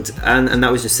 And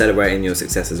that was just celebrating your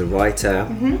success as a writer.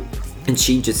 Mm-hmm. And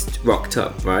she just rocked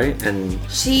up, right? And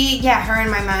Her and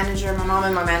my manager, my mom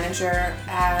and my manager.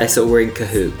 they sort of were in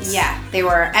cahoots. Yeah, they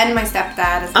were, and my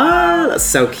stepdad as well. Ah, that's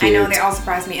so cute. I know, they all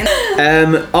surprised me.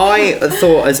 I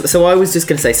thought, so I was just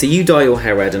going to say, so you dye your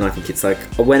hair red, and I think it's like,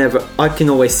 whenever, I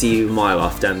can always see you a mile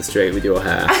off down the street with your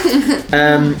hair.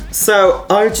 So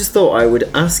I just thought I would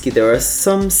ask you, there are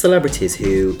some celebrities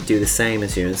who do the same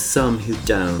as you, and some who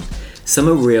don't. Some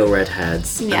are real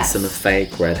redheads, and Yes. some are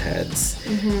fake redheads.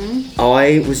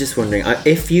 I was just wondering,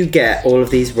 if you get all of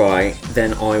these right,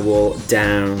 then I will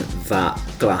down that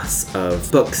glass of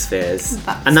Buckspheres.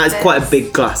 And that's quite a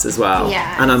big glass as well.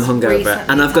 Yeah, And I'm it's hungover. recently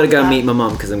And I've got to go popped meet up. my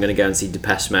mum because I'm going to go and see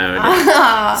Depeche Mode.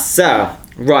 So,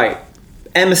 right.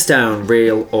 Emma Stone,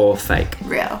 real or fake?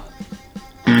 Real.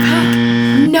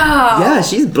 No. Yeah,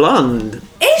 she's blonde.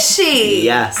 Is she?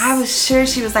 Yes. I was sure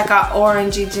she was like a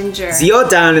orangey ginger. So you're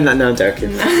down in that. No, I'm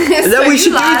joking. So Then we you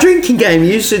should do a lost. drinking game.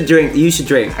 You should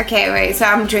drink. Okay, wait. So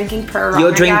I'm drinking per wrong.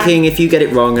 You're again? drinking if you get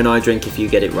it wrong, and I drink if you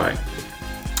get it right.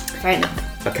 Fair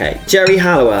enough. Okay, Jerry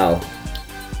Halliwell.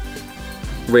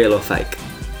 Real or fake?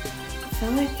 I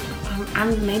feel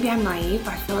like maybe I'm naive,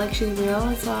 but I feel like she's real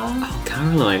as well. Oh,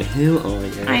 Caroline, who are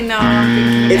you? I know. I'm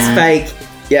thinking It's that. fake.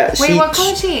 Yeah, Wait, what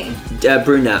color is she?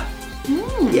 brunette.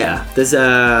 Yeah, there's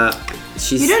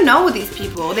she's. You don't know these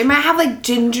people. They might have like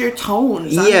ginger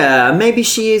tones. Yeah, maybe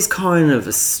she is kind of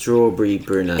a strawberry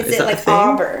brunette. Is Is it that like a thing?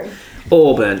 auburn?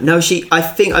 Auburn. No, I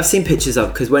think I've seen pictures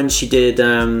of, because when she did,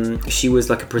 she was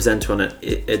like a presenter on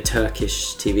a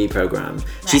Turkish TV program.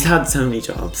 She's had so many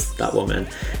jobs, that woman,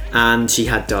 and she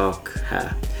had dark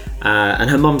hair. And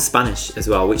her mum's Spanish as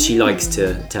well, which she likes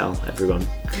to tell everyone.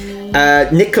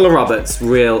 Nicola Roberts,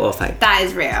 real or fake? That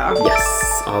is real.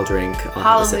 Yes, I'll drink. I'll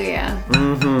have a sip.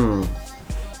 Hallelujah.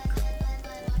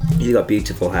 She's got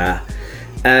beautiful hair.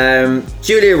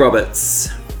 Julia Roberts.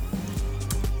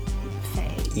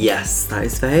 Fake. Yes, that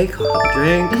is fake. I'll have a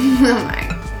drink. Oh my.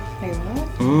 Wait, what?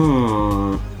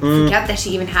 Mm. Forget that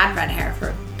she even had red hair for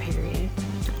a period.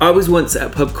 I was once at a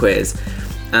pub quiz,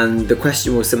 and the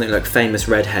question was something like famous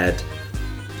redhead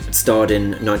starred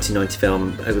in 1990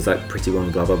 film. It was like Pretty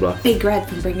Woman, blah blah blah. Big Red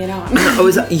from Bring It On. I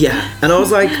was and I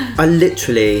was like, I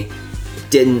literally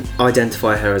didn't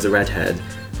identify her as a redhead,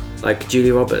 like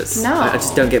Julia Roberts. No. I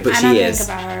just don't get, but I she don't is. Think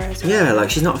about her as well. Yeah, like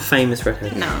she's not a famous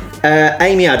redhead. No.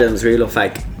 Amy Adams, real or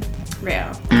fake?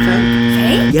 Real.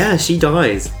 Fake? Yeah, she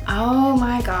dies. Oh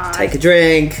my god. Take a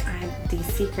drink. I have these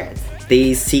secrets.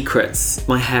 These secrets.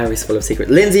 My hair is full of secrets.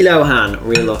 Lindsay Lohan,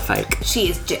 real or fake? She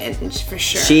is ginger for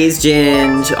sure. She's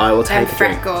ginger. I will take and a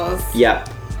drink. freckles. Yep.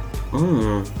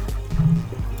 I'm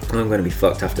going to be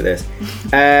fucked after this.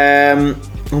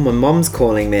 Oh, my mum's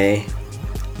calling me.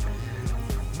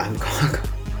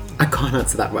 I can't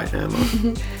answer that right now,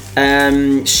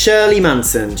 Mum. Shirley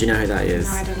Manson, do you know who that is?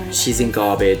 No, I don't know. She's in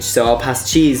Garbage, so I'll pass.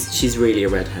 She's really a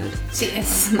redhead. She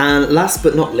is. And last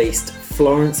but not least,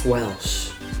 Florence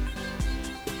Welsh.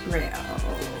 Real.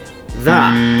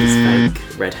 That is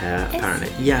fake red hair,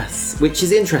 apparently. Yes, which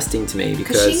is interesting to me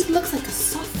because she looks like a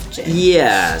soft gin.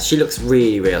 Yeah, she looks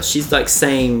really real. She's like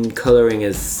same colouring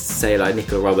as, say, like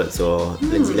Nicola Roberts or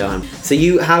Lindsay Lohan. So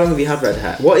how long have you had red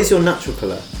hair? What is your natural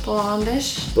colour?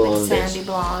 Blondish. Blondish. Like sandy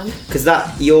blonde. Because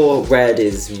your red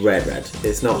is red.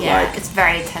 It's not like... it's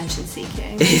very attention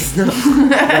seeking. It's not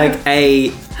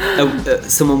like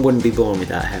someone wouldn't be born with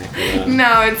that hair colour.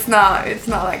 No, it's not. It's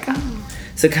not like...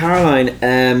 So Caroline,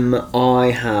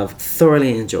 I have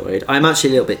thoroughly enjoyed. I'm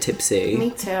actually a little bit tipsy. Me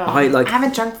too. I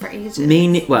haven't drunk for ages.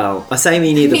 Well, I say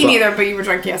me neither. Me neither, but you were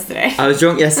drunk yesterday. I was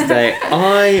drunk yesterday.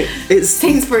 It's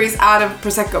Sainsbury's out of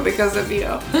Prosecco because of you.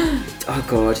 Oh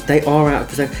god, they are out of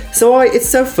Prosecco. So it's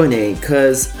so funny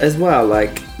because as well,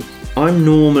 like I'm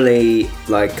normally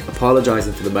like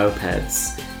apologising for the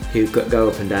mopeds who go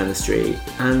up and down the street,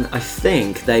 and I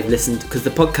think they've listened because the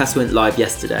podcast went live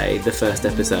yesterday, the first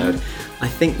episode. I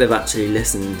think they've actually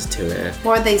listened to it,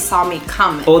 or they saw me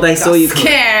come, or they saw you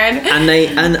scared, and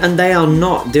they are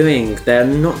not doing. They're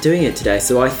not doing it today.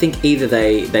 So I think either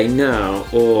they know,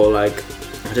 or like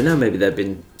I don't know, maybe they've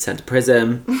been sent to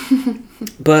prison.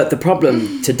 But the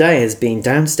problem today has been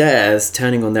downstairs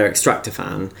turning on their extractor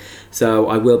fan. So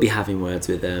I will be having words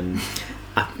with them.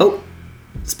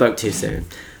 Spoke too soon.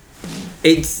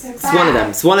 It's one of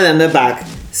them. It's one of them. They're back.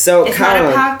 So it's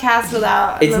Caroline, not a podcast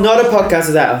without. It's not a podcast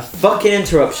without a fucking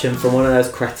interruption from one of those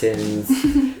cretins.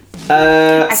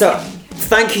 So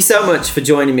thank you so much for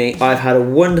joining me. I've had a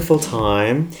wonderful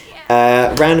time.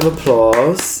 Round of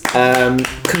applause.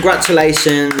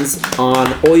 Congratulations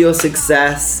on all your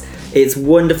success. It's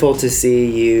wonderful to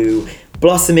see you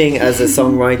blossoming as a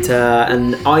songwriter,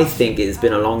 and I think it's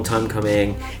been a long time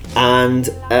coming. And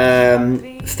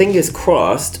fingers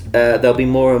crossed, there'll be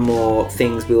more and more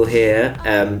things we'll hear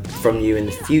from you in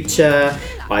the future.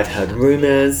 I've heard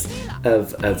rumours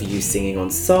of you singing on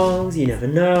songs, you never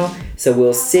know. So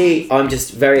we'll see. I'm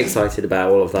just very excited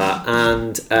about all of that,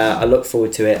 and I look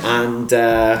forward to it. And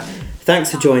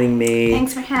thanks for joining me.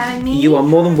 Thanks for having me. You are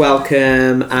more than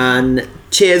welcome, and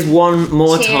cheers one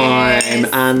more time.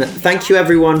 And thank you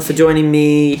everyone for joining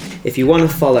me. If you want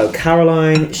to follow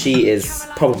Caroline, she is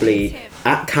probably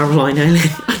at Caroline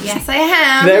Ailin. Yes, I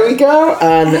am. There we go.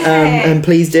 And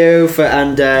please do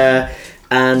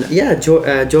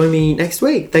join me next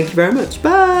week. Thank you very much.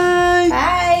 Bye.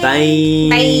 Bye. Bye.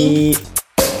 Bye.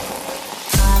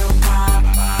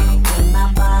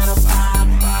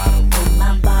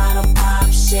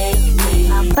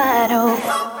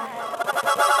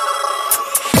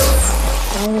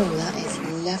 Oh, that is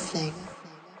lovely.